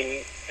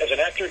 as an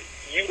actor,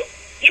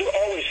 you're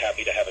always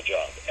happy to have a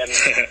job. And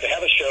to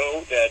have a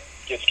show that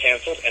gets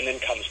canceled and then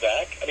comes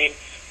back, I mean,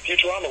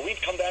 Futurama,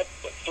 we've come back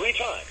 3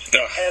 times.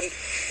 And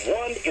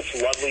one,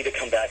 it's lovely to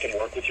come back and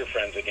work with your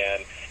friends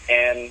again,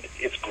 and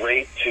it's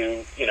great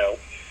to, you know,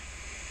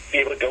 be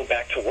able to go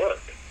back to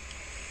work.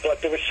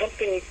 But there was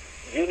something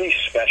really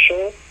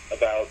special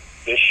about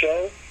this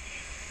show.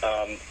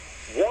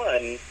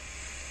 One,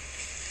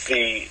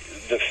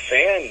 the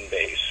fan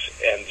base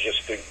and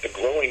just the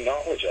growing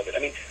knowledge of it. I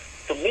mean,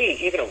 for me,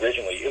 even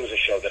originally, it was a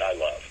show that I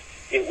loved.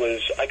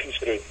 I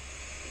considered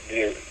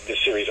the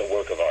series a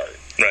work of art.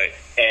 Right.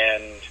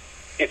 And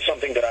it's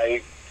something that I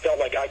felt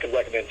like I could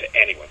recommend to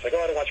anyone. It's like,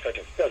 oh, I don't watch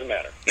cartoons. Doesn't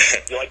matter.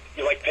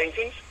 You like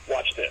paintings?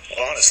 Watch this.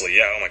 Honestly,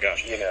 yeah. Oh my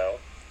gosh. You know,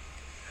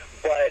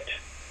 but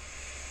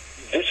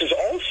this is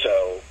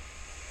also,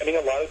 I mean,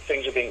 a lot of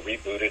things are being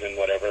rebooted and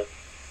whatever.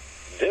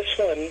 This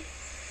one,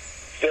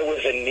 there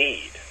was a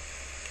need.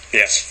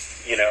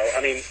 Yes. You know,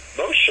 I mean,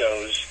 most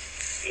shows,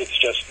 it's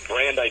just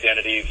brand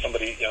identity.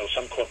 Somebody, you know,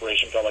 some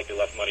corporation felt like they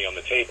left money on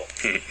the table.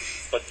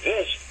 But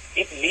this,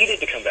 it needed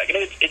to come back. And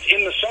it's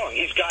in the song.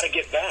 He's got to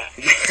get back.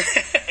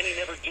 And he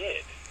never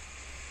did.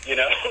 You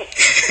know?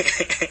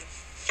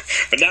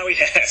 But now he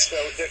has. So,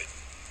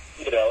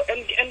 you know,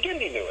 and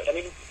Gimby knew it. I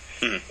mean,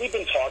 we've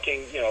been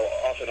talking, you know,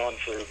 off and on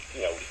for,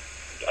 you know,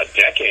 a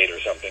decade or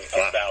something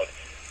about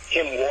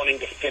him wanting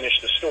to finish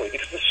the story.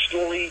 Because the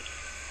story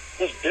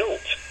was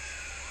built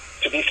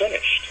to be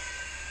finished.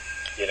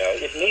 You know,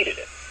 it needed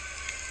it.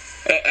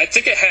 I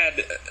think it had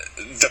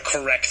the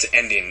correct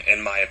ending,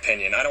 in my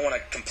opinion. I don't want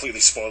to completely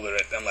spoiler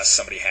it unless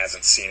somebody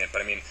hasn't seen it,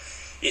 but I mean,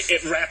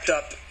 it wrapped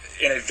up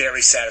in a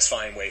very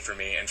satisfying way for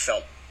me and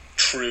felt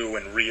true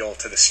and real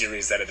to the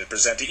series that it had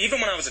presented.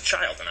 Even when I was a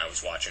child and I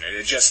was watching it,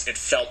 it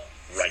felt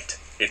right.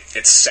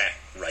 It sat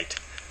right,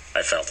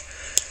 I felt.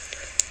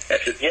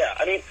 Yeah,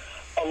 I mean,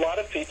 a lot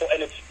of people,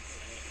 and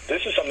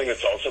this is something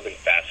that's also been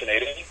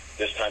fascinating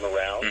this time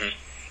around,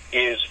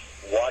 is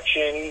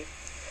watching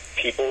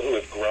people who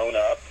have grown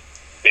up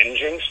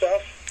binging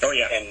stuff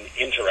and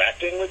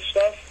interacting with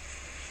stuff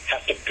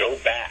have to go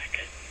back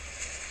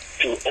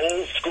to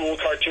old school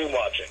cartoon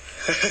watching.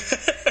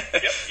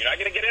 Yep, you're not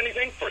going to get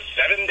anything for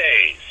 7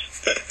 days.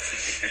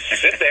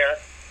 Sit there,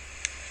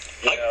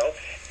 you know.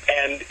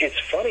 And it's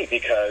funny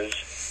because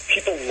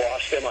people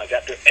lost their minds.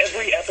 After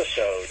every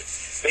episode,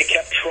 they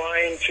kept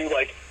trying to,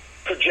 like,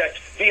 project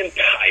the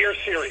entire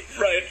series.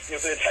 Right. You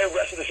know, the entire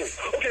rest of the series.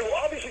 Okay, well,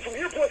 obviously, from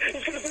your point,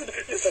 he's going to do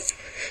this. It's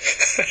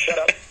like, shut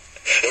up.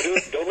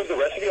 Go live the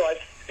rest of your life.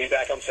 Be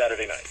back on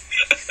Saturday night.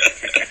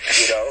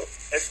 You know?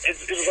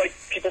 It was like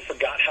people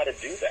forgot how to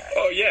do that.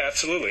 Oh, yeah,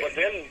 absolutely. But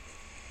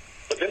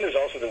then there's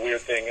also the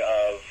weird thing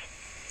of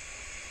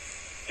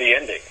the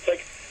ending. It's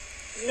like,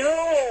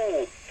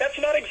 no, that's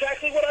not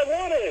exactly what I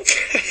wanted.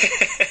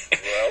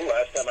 Well,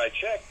 last time I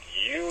checked,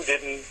 you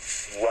didn't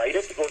write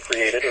it or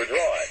create it or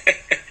draw it.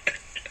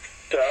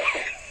 So,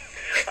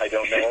 I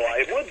don't know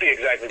why it would be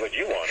exactly what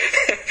you wanted.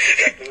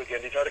 Exactly what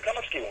Gendy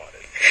Tartakovsky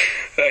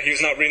wanted. He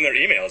was not reading their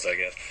emails, I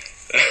guess.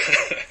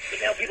 But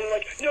now people are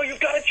like, no, you've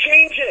got to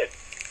change it.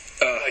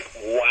 Like,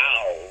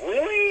 wow,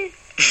 really?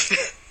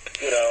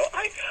 You know,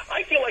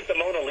 I feel like the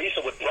Mona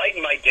Lisa would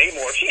brighten my day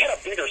more if she had a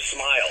bigger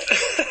smile.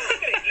 I'm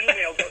going to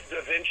email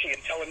Da Vinci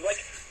and tell him, like,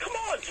 come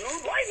on,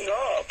 dude, lighten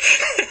up.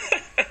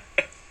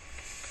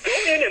 Go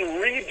in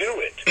and redo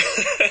it.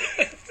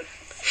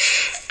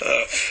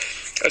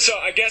 So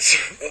I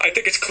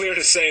think it's clear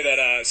to say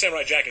that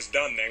Samurai Jack is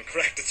done then,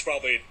 correct?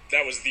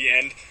 That was the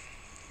end?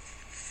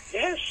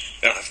 Yes.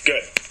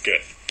 Good.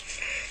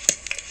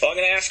 Well, I'm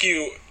going to ask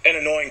you an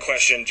annoying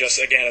question, just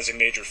again as a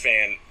major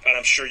fan, and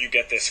I'm sure you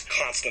get this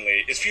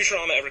constantly. Is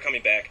Futurama ever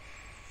coming back?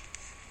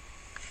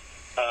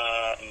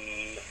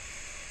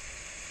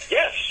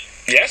 Yes.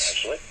 Yes?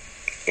 Actually.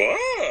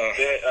 Wow.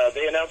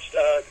 They announced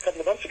a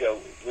couple of months ago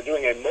we're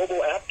doing a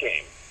mobile app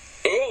game.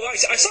 Oh,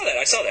 I saw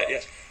that,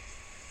 yes.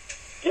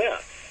 Yeah,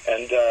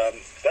 and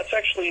that's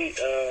actually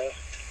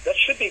that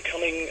should be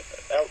coming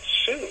out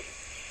soon.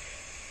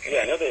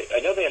 Yeah, I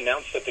know they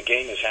announced that the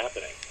game is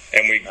happening,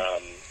 and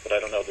but I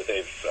don't know that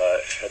they've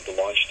had the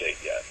launch date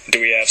yet. Do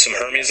we have some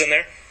Hermes in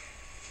there?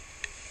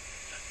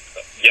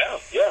 Yeah.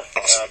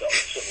 Awesome.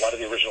 A lot of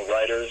the original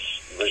writers,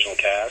 the original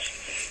cast.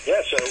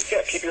 Yeah, so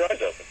keep your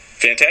eyes open.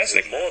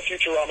 Fantastic. There's more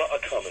Futurama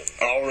a-coming.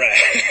 All right.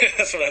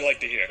 That's what I like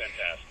to hear.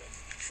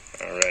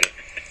 Fantastic. All right.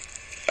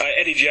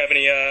 Eddie, do you have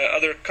any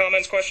other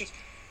comments, questions?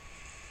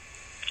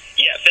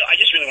 Yeah, Phil, I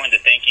just really wanted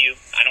to thank you.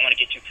 I don't want to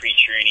get too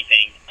preachy or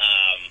anything.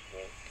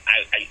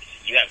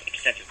 You have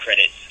extensive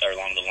credits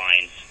along the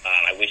lines.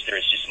 I wish there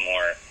was just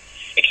more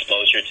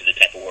exposure to the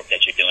type of work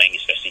that you're doing,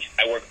 especially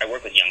I work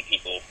with young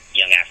people,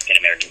 young African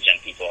Americans, young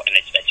people, and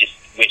I just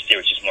wish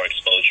there was just more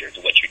exposure to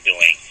what you're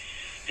doing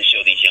to show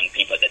these young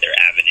people that there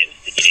are avenues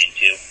to get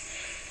into.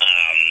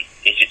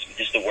 It's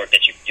just the work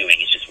that you're doing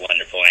is just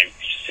wonderful. And I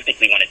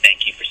specifically want to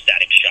thank you for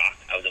Static Shock.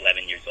 I was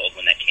 11 years old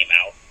when that came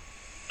out.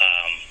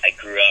 I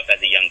grew up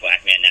as a young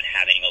black man not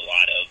having a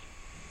lot of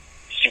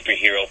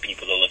superhero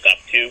people to look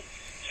up to.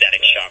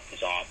 Static Shock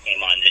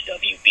came on the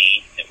WB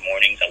in the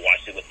mornings. I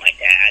watched it with my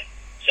dad,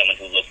 someone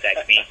who looked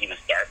like me. He was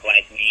dark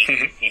like me.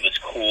 He was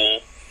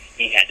cool.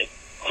 He had the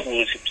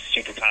coolest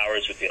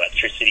superpowers with the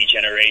electricity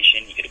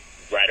generation. He could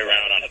ride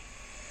around on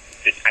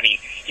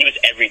he was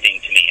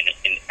everything to me.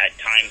 And at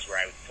times where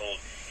I was told,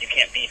 you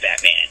can't be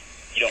Batman.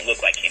 You don't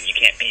look like him. You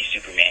can't be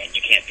Superman.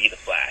 You can't be the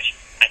Flash.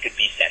 I could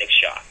be Static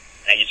Shock.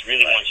 And I just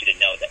really want you to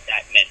know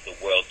that meant the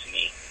world to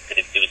me.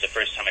 Because it was the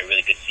first time I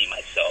really could see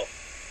myself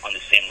on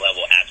the same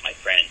level as my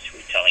friends who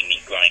were telling me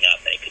growing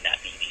up that I could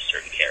not be these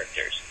certain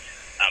characters.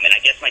 And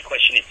I guess my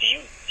question is,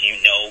 is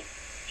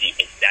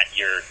that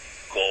your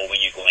goal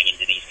when you're going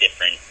into these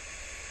different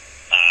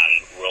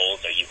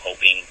roles? Are you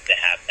hoping to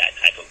have that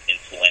type of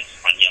influence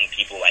on young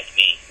people like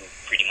me who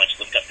pretty much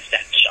looked up to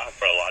Static Shock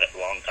for a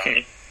long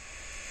time?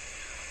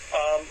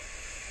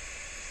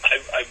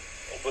 I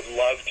would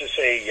love to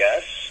say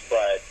yes,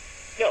 but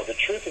no, the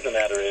truth of the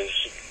matter is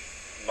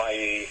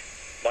my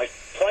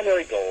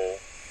primary goal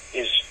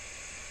is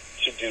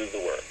to do the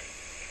work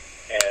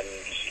and,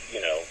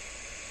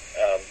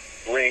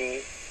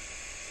 bring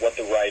what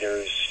the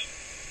writers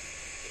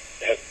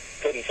have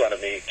put in front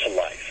of me to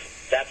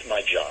life. That's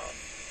my job.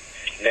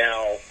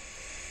 Now,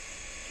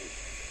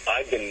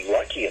 I've been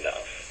lucky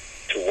enough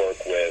to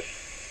work with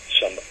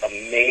some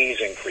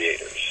amazing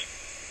creators,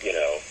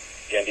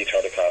 Genndy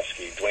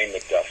Tartakovsky, Dwayne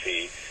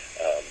McDuffie,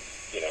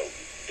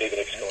 David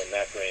Xko and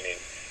Matt Groening,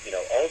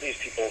 all of these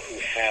people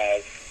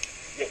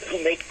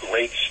who make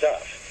great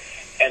stuff.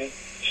 And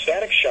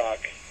Static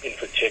Shock in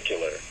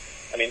particular,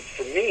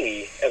 for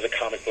me, as a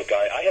comic book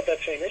guy, I have that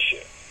same issue.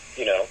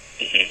 You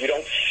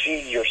don't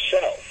see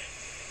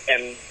yourself.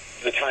 And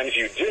the times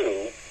you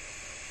do,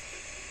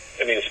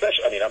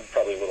 especially, I'm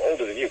probably a little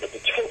older than you, but the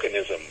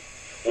tokenism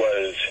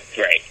was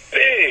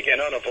big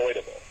and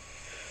unavoidable.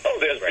 Oh,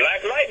 there's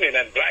Black Lightning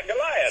and Black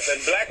Goliath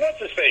and Black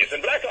What's-His-Face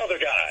and Black Other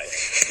Guy.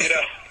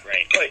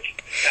 Right.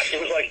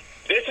 It was like,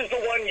 this is the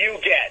one you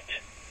get.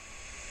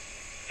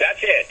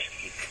 That's it.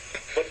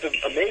 But the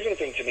amazing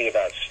thing to me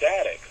about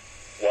Static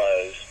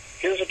was,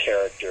 here's a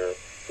character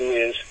who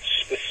is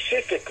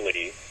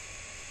specifically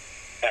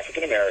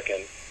African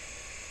American,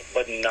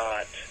 but it's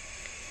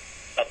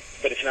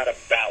not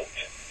about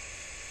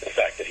the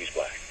fact that he's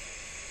black.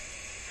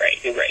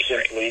 It's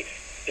simply,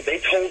 they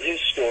told his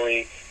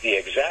story the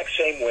exact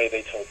same way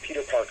they told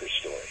Peter Parker's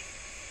story.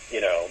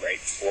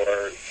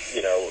 Or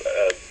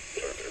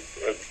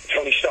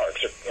Tony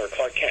Stark's or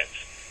Clark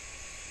Kent's.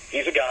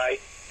 He's a guy,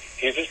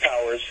 here's his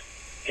powers,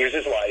 here's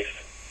his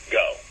life,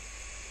 go.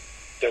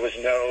 There was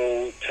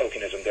no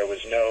tokenism, there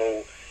was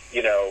no,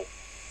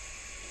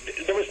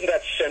 there wasn't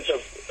that sense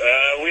of,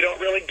 we don't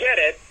really get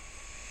it,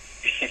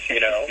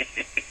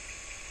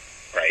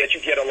 that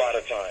you get a lot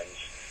of times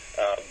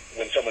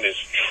when someone is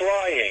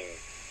trying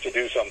to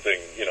do something,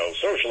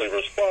 socially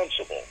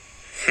responsible.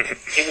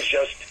 It was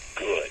just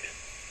good.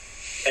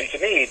 And to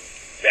me,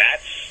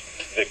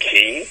 that's the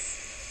key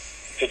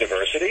to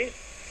diversity,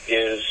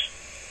 is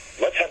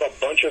let's have a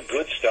bunch of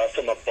good stuff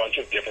from a bunch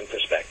of different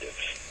perspectives.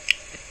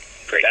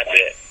 That's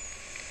it.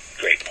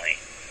 Great point.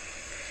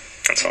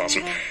 That's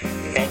awesome.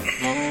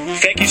 Well,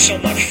 thank you so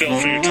much, Phil,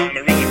 for your time. I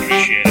really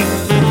appreciate it.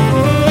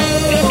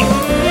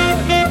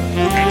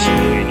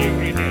 Absolutely, you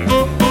right there.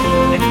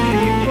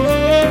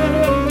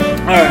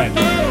 All right.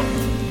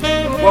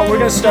 Well, we're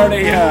gonna start a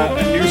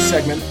new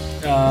segment.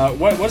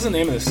 What's the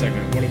name of this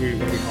segment? What are we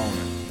calling it?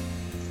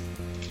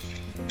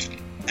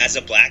 As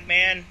a black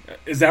man?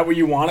 Is that what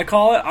you want to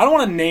call it? I don't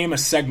want to name a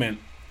segment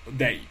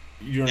that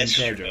you're in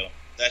charge of.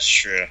 That's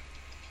true.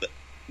 But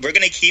we're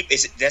going to keep...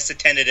 That's the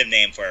tentative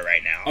name for it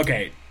right now.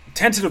 Okay.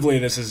 Tentatively,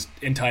 this is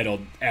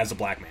entitled As a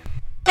Black Man.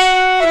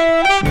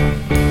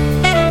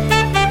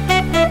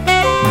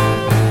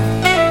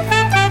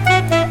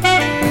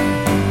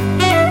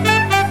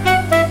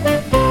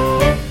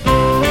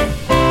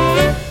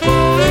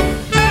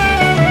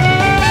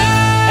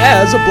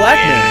 As a black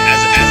man.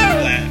 As a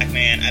black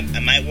man, I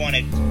might want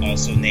to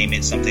also name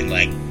it something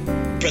like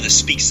Brother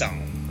Speaks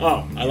On.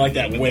 Oh, I like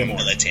that way more.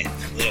 Militant.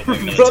 A little more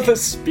militant. Brother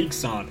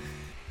Speaks On.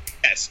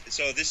 Yes,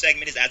 so this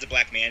segment is As a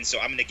Black Man, so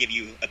I'm going to give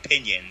you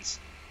opinions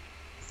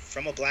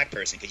from a black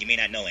person, because you may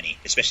not know any,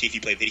 especially if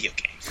you play video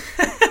games.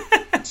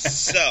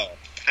 So,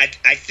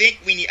 I think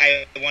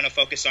I want to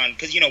focus on,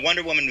 because,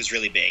 Wonder Woman was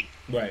really big.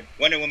 Right.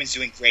 Wonder Woman's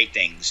doing great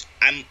things.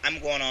 I'm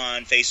going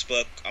on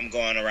Facebook, I'm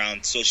going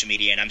around social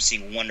media, and I'm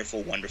seeing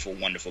wonderful, wonderful,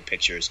 wonderful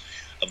pictures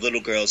of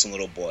little girls and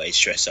little boys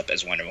dressed up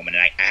as Wonder Woman,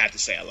 and I have to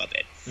say I love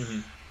it. Mm-hmm.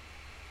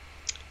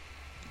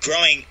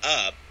 Growing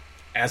up,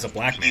 as a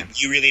black man,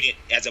 you really did.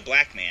 As a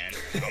black man,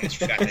 I almost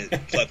forgot to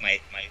plug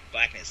my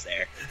blackness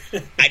there.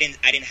 I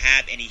didn't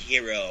have any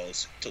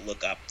heroes to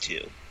look up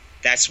to.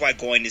 That's why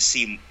going to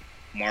see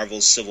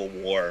Marvel's Civil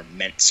War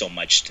meant so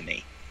much to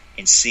me,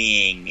 and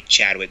seeing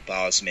Chadwick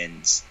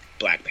Boseman's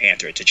Black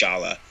Panther,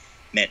 T'Challa,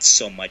 meant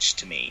so much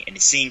to me,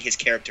 and seeing his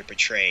character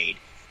portrayed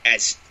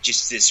as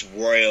just this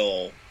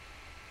royal,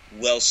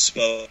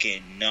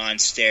 well-spoken,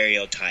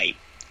 non-stereotype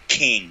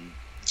king,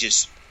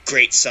 just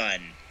great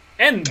son.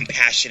 And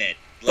compassionate,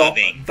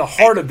 loving. The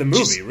heart of the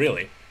movie,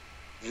 really.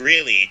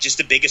 Really, just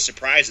the biggest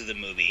surprise of the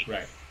movie.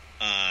 Right.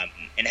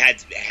 And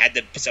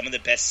had some of the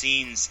best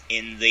scenes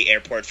in the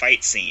airport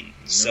fight scene.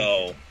 Mm-hmm.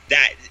 So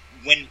that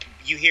when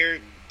you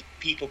hear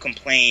people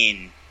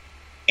complain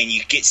and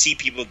you see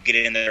people get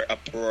in their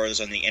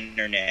uproars on the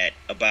internet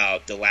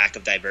about the lack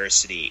of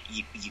diversity,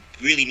 you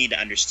really need to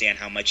understand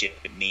how much it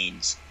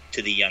means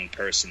to the young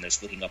person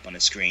that's looking up on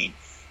the screen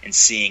and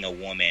seeing a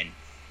woman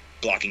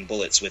blocking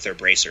bullets with her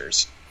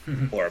bracers.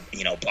 Mm-hmm. Or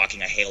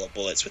blocking a hail of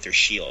bullets with her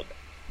shield.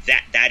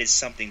 That is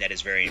something that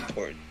is very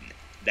important.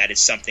 That is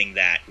something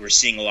that we're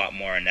seeing a lot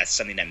more, and that's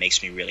something that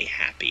makes me really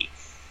happy.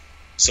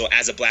 So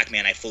as a black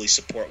man, I fully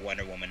support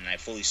Wonder Woman, and I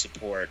fully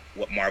support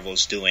what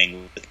Marvel's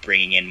doing with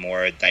bringing in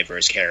more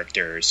diverse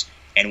characters,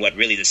 and what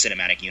really the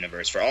cinematic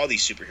universe for all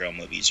these superhero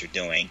movies are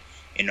doing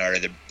in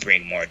order to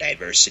bring more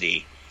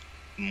diversity,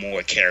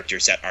 more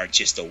characters that aren't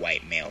just a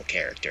white male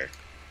character.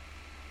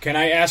 Can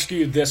I ask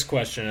you this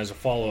question as a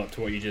follow-up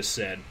to what you just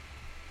said?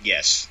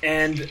 Yes.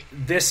 And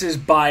this is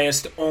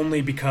biased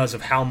only because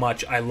of how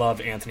much I love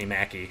Anthony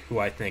Mackie, who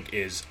I think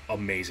is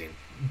amazing.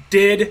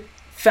 Did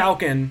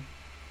Falcon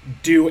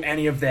do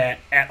any of that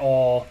at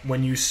all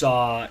when you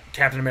saw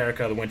Captain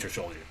America: The Winter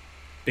Soldier?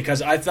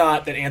 Because I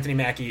thought that Anthony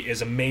Mackie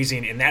is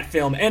amazing in that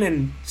film and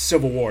in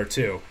Civil War,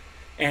 too.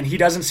 And he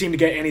doesn't seem to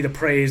get any of the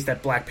praise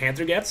that Black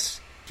Panther gets.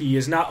 He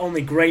is not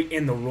only great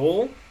in the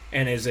role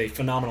and is a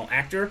phenomenal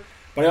actor,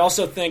 but I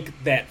also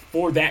think that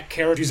for that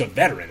character, he's a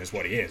veteran is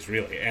what he is,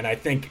 really. And I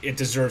think it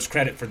deserves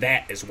credit for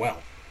that as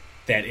well.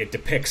 That it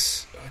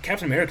depicts...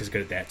 Captain America's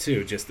good at that,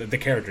 too. Just the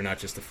character, not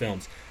just the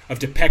films. Of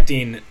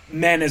depicting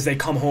men as they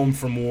come home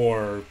from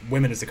war,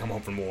 women as they come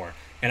home from war.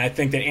 And I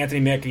think that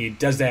Anthony Mackie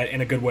does that in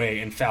a good way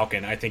in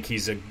Falcon. I think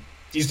he's a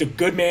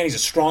good man. He's a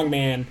strong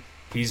man.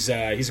 He's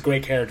a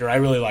great character. I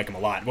really like him a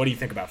lot. What do you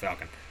think about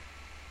Falcon?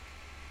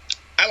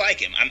 I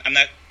like him. I'm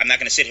not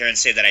going to sit here and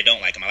say that I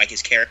don't like him. I like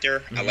his character.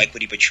 Mm-hmm. I like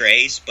what he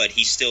portrays, but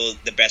he's still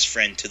the best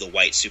friend to the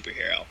white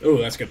superhero. Oh,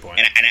 that's a good point.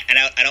 And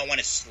I don't want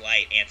to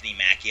slight Anthony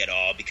Mackie at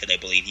all, because I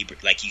believe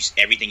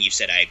everything you've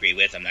said I agree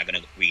with. I'm not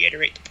going to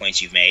reiterate the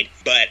points you've made,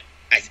 but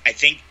I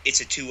think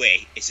it's a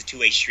two-way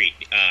street,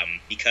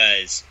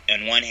 because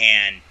on one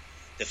hand,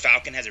 the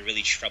Falcon has a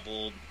really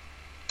troubled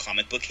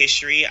comic book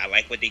history. I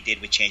like what they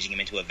did with changing him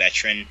into a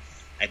veteran.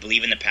 I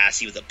believe in the past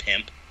he was a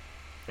pimp.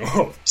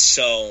 Oh.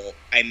 So,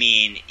 I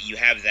mean, you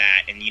have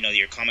that, and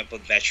your comic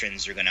book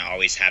veterans are going to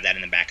always have that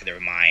in the back of their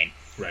mind.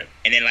 Right.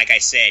 And then, like I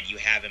said, you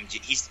have him.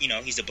 He's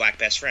the black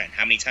best friend.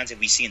 How many times have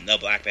we seen the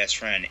black best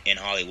friend in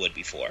Hollywood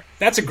before?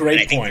 That's a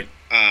great point.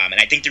 And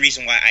I think the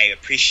reason why I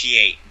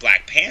appreciate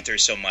Black Panther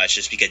so much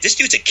is because this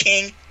dude's a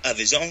king of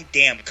his own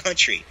damn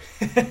country.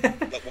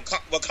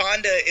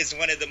 Wakanda is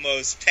one of the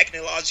most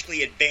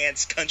technologically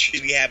advanced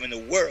countries we have in the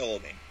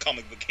world in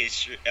comic book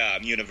history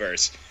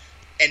universe.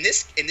 And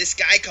this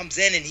guy comes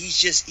in and he's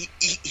just he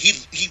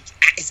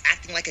is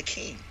acting like a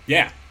king.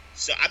 Yeah.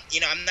 So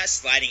I'm not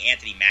sliding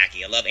Anthony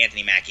Mackie. I love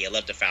Anthony Mackie. I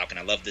love the Falcon.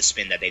 I love the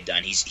spin that they've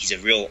done. He's a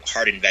real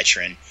hardened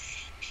veteran.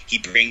 He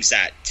brings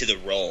that to the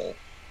role.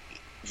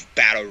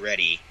 Battle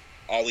ready,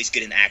 always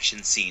good in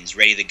action scenes,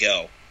 ready to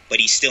go. But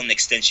he's still an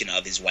extension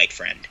of his white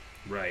friend.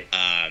 Right.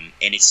 And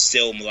it's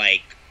still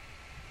like,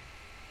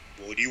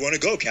 where do you want to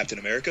go, Captain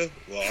America?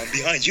 Well, I'm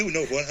behind you,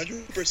 no,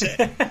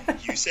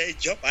 100%. You say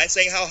jump, I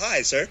say how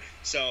high, sir.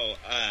 So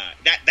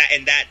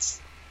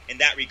that's in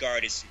that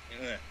regard is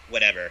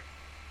whatever.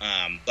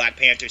 Black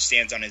Panther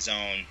stands on his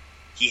own.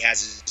 He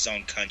has his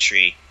own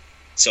country.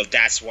 So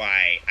that's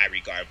why I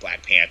regard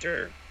Black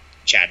Panther,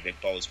 Chadwick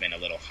Boseman, a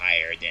little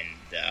higher than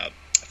the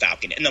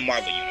Falcon in the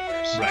Marvel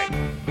Universe. Right.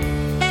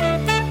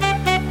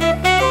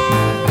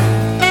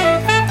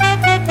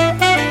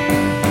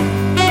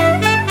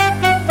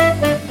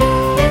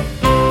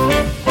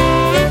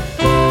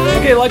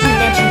 Okay, like we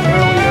mentioned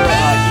earlier,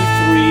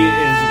 E3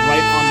 is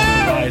right on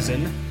the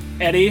horizon.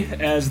 Eddie,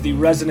 as the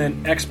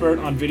resident expert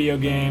on video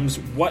games,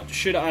 what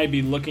should I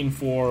be looking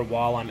for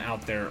while I'm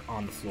out there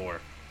on the floor?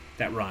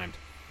 That rhymed.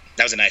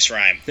 That was a nice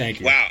rhyme. Thank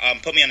you. Wow,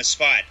 put me on the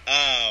spot.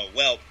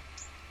 Well,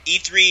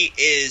 E3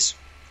 is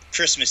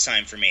Christmas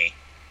time for me.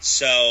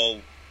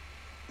 So,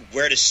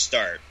 where to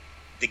start?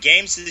 The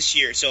games this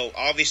year, so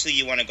obviously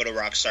you want to go to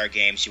Rockstar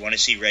Games. You want to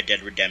see Red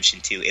Dead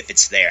Redemption 2 if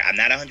it's there. I'm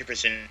not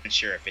 100%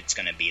 sure if it's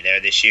going to be there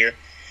this year.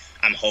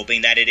 I'm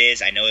hoping that it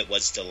is. I know it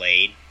was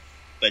delayed.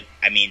 But,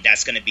 I mean,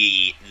 that's going to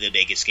be the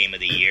biggest game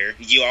of the year.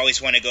 You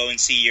always want to go and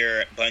see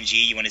your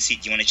Bungie. You want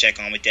to check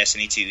on with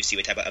Destiny 2, see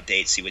what type of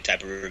updates, see what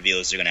type of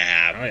reveals they're going to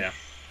have. Oh, yeah.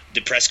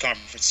 The press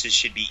conferences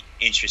should be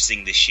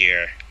interesting this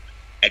year.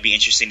 It'd be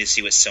interesting to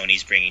see what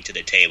Sony's bringing to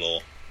the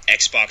table.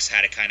 Xbox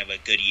had a kind of a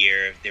good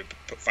year. They're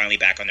finally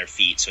back on their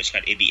feet, so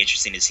it'd be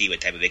interesting to see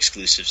what type of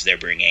exclusives they're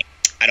bringing.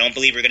 I don't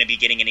believe we're going to be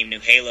getting any new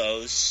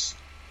Halos.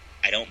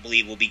 I don't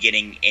believe we'll be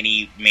getting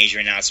any major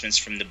announcements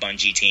from the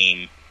Bungie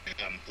team.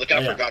 Look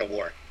out for God of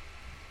War.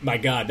 My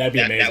God, that'd be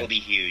amazing. That would be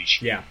huge.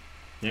 Yeah,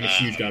 I'm a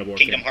huge God of War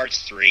Kingdom fan.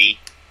 Hearts 3.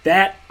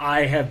 That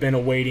I have been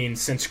awaiting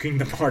since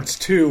Kingdom Hearts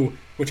 2,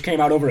 which came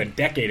out over a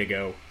decade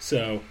ago.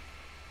 So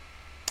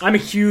I'm a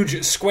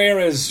huge Square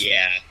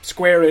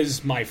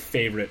is my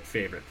favorite.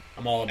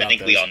 I'm all about. I think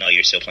those. we all know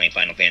you're still playing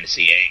Final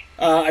Fantasy VIII.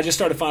 I just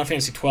started Final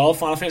Fantasy 12.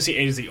 Final Fantasy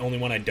 8 is the only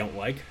one I don't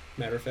like.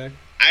 Matter of fact,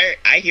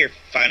 I hear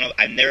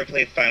I've never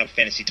played Final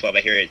Fantasy 12.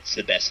 I hear it's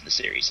the best in the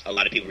series. A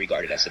lot of people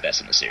regard it as the best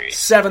in the series.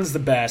 7's the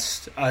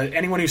best.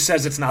 Anyone who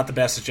says it's not the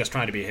best is just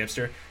trying to be a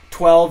hipster.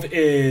 12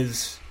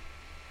 is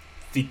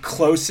the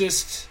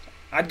closest.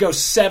 I'd go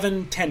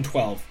 7, 10,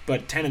 12,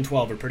 but 10 and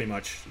 12 are pretty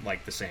much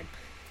like the same.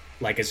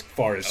 Like as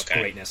far as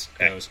greatness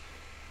goes.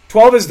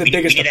 12 is the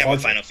biggest we need to departure. have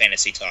a Final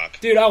Fantasy talk.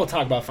 Dude, I will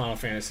talk about Final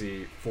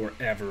Fantasy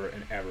forever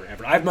and ever and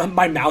ever. I have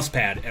my mouse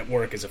pad at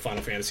work is a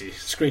Final Fantasy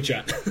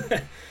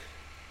screenshot.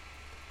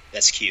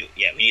 That's cute.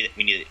 Yeah,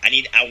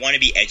 I want to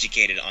be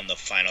educated on the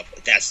final.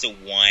 That's the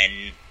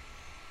one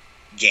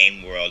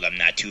game world I'm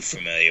not too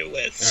familiar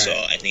with. So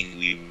I think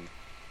we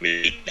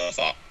really need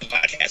a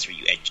podcast where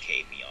you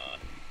educate me on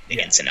the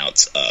ins and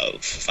outs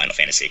of Final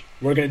Fantasy.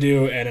 We're gonna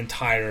do an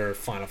entire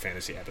Final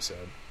Fantasy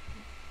episode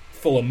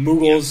full of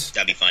Moogles.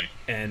 That'd be fun.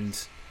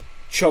 And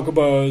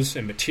Chocobos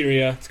and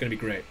Materia. It's gonna be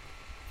great.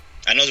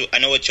 I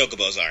know what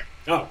Chocobos are.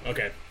 Oh,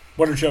 okay.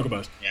 What are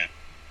Chocobos? Yeah.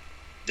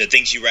 The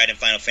things you ride in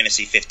Final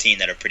Fantasy 15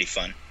 that are pretty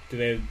fun.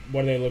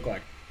 What do they look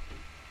like?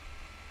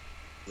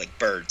 Like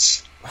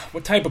birds.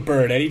 What type of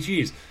bird, Eddie?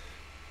 Jeez.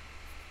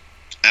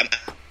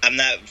 I'm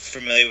not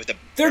familiar with the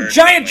They're bird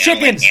giant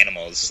family. I don't chickens. like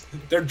animals.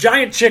 They're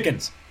giant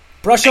chickens.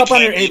 Brush up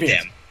on your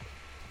avians.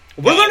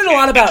 We're learning a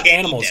lot about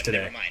animals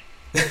today. Never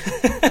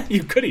mind.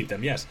 You could eat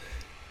them, yes.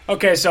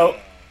 Okay, so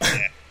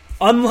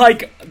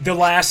unlike the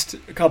last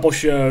couple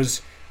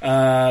shows,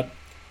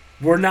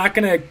 we're not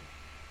going to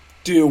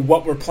do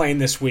what we're playing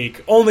this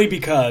week, only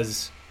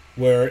because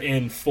we're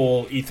in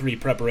full E3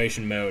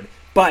 preparation mode.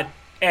 But,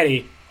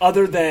 Eddie,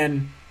 other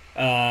than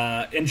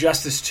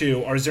Injustice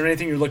 2, or is there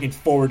anything you're looking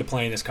forward to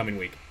playing this coming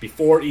week,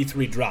 before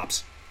E3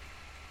 drops?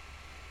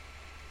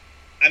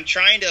 I'm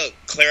trying to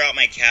clear out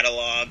my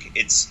catalog.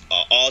 It's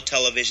all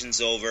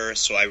television's over,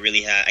 so I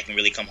can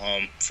really come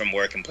home from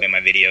work and play my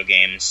video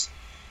games.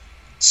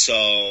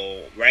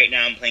 So, right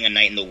now I'm playing A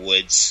Night in the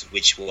Woods,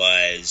 which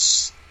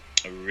was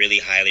really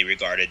highly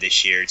regarded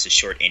this year. It's a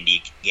short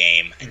indie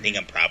game. I think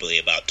I'm probably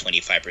about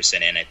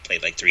 25% in. I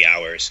played like 3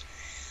 hours.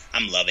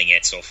 I'm loving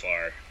it so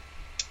far.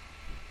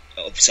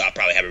 So I'll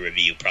probably have a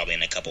review probably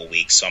in a couple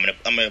weeks. So I'm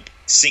gonna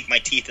sink my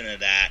teeth into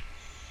that.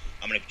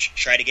 I'm gonna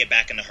try to get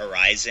back into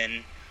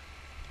Horizon.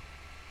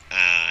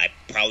 I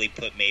probably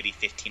put maybe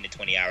 15 to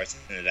 20 hours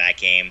into that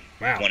game.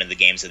 Wow. One of the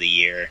games of the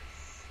year.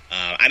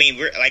 I mean,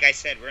 like I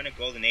said, we're in a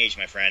golden age,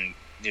 my friend.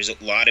 There's a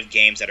lot of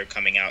games that are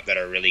coming out that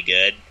are really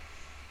good.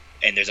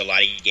 And there's a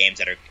lot of games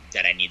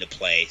that I need to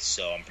play,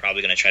 so I'm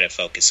probably going to try to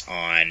focus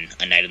on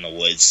A Night in the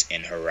Woods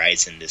and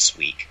Horizon this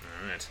week.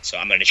 All right. So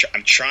I'm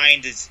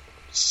trying to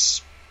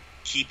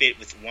keep it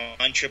with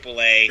one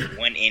AAA,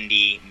 one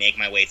indie, make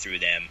my way through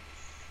them.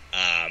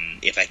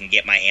 If I can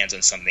get my hands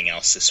on something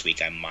else this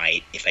week, I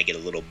might. If I get a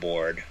little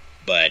bored,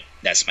 but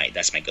that's my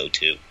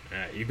go-to. All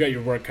right, you've got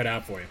your work cut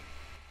out for you.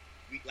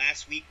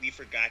 Last week we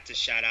forgot to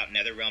shout out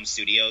NetherRealm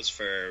Studios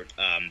for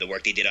the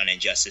work they did on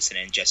Injustice and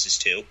Injustice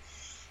 2.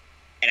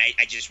 And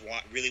I just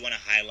really want to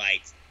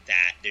highlight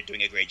that they're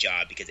doing a great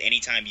job, because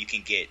anytime you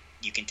can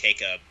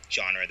take a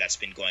genre that's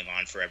been going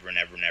on forever and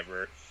ever and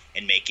ever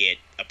and make it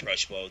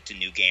approachable to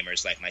new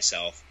gamers like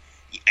myself,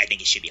 I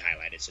think it should be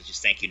highlighted. So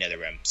just thank you,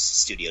 NetherRealm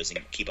Studios, and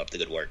keep up the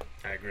good work.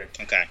 I agree.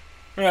 Okay.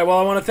 All right, well,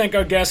 I want to thank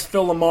our guest,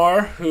 Phil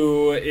LaMarr,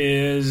 who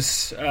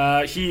is,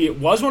 he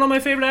was one of my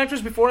favorite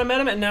actors before I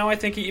met him, and now I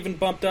think he even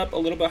bumped up a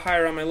little bit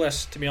higher on my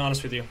list, to be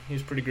honest with you.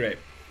 He's pretty great.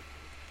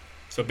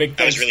 So big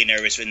thanks. I was really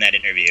nervous in that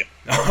interview.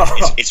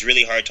 It's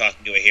really hard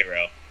talking to a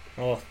hero.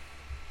 Well,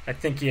 I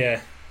think you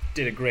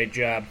did a great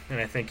job, and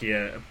I think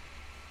you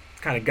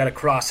kind of got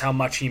across how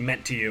much he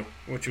meant to you,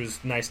 which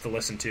was nice to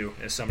listen to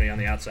as somebody on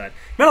the outside.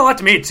 Meant a lot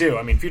to me, too.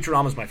 I mean,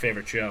 Futurama's my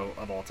favorite show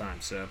of all time,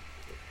 so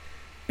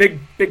big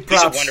props.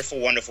 He's a wonderful,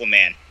 wonderful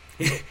man.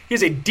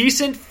 He's a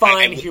decent,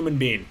 fine human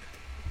being.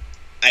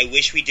 I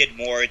wish we did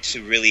more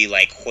to really,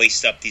 like,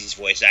 hoist up these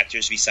voice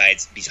actors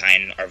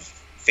behind our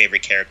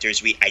favorite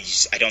characters.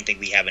 I don't think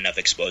we have enough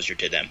exposure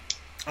to them.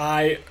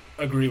 I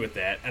agree with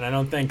that, and I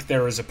don't think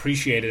they're as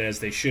appreciated as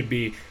they should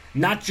be,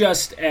 not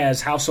just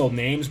as household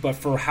names, but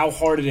for how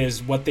hard it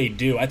is what they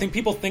do. I think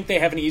people think they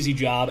have an easy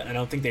job, and I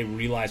don't think they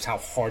realize how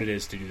hard it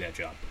is to do that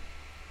job.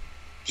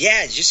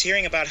 Yeah, just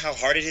hearing about how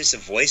hard it is to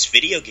voice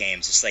video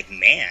games, it's like,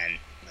 man,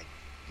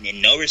 like,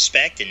 no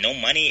respect and no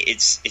money,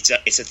 it's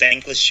a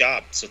thankless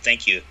job. So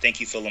thank you,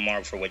 Phil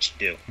LaMarr, for what you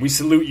do. We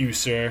salute you,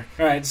 sir.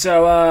 All right,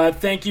 so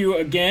thank you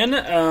again.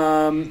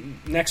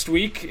 Next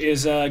week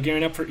is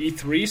gearing up for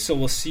E3, so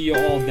we'll see you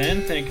all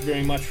then. Thank you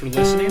very much for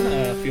listening.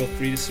 Feel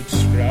free to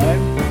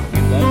subscribe.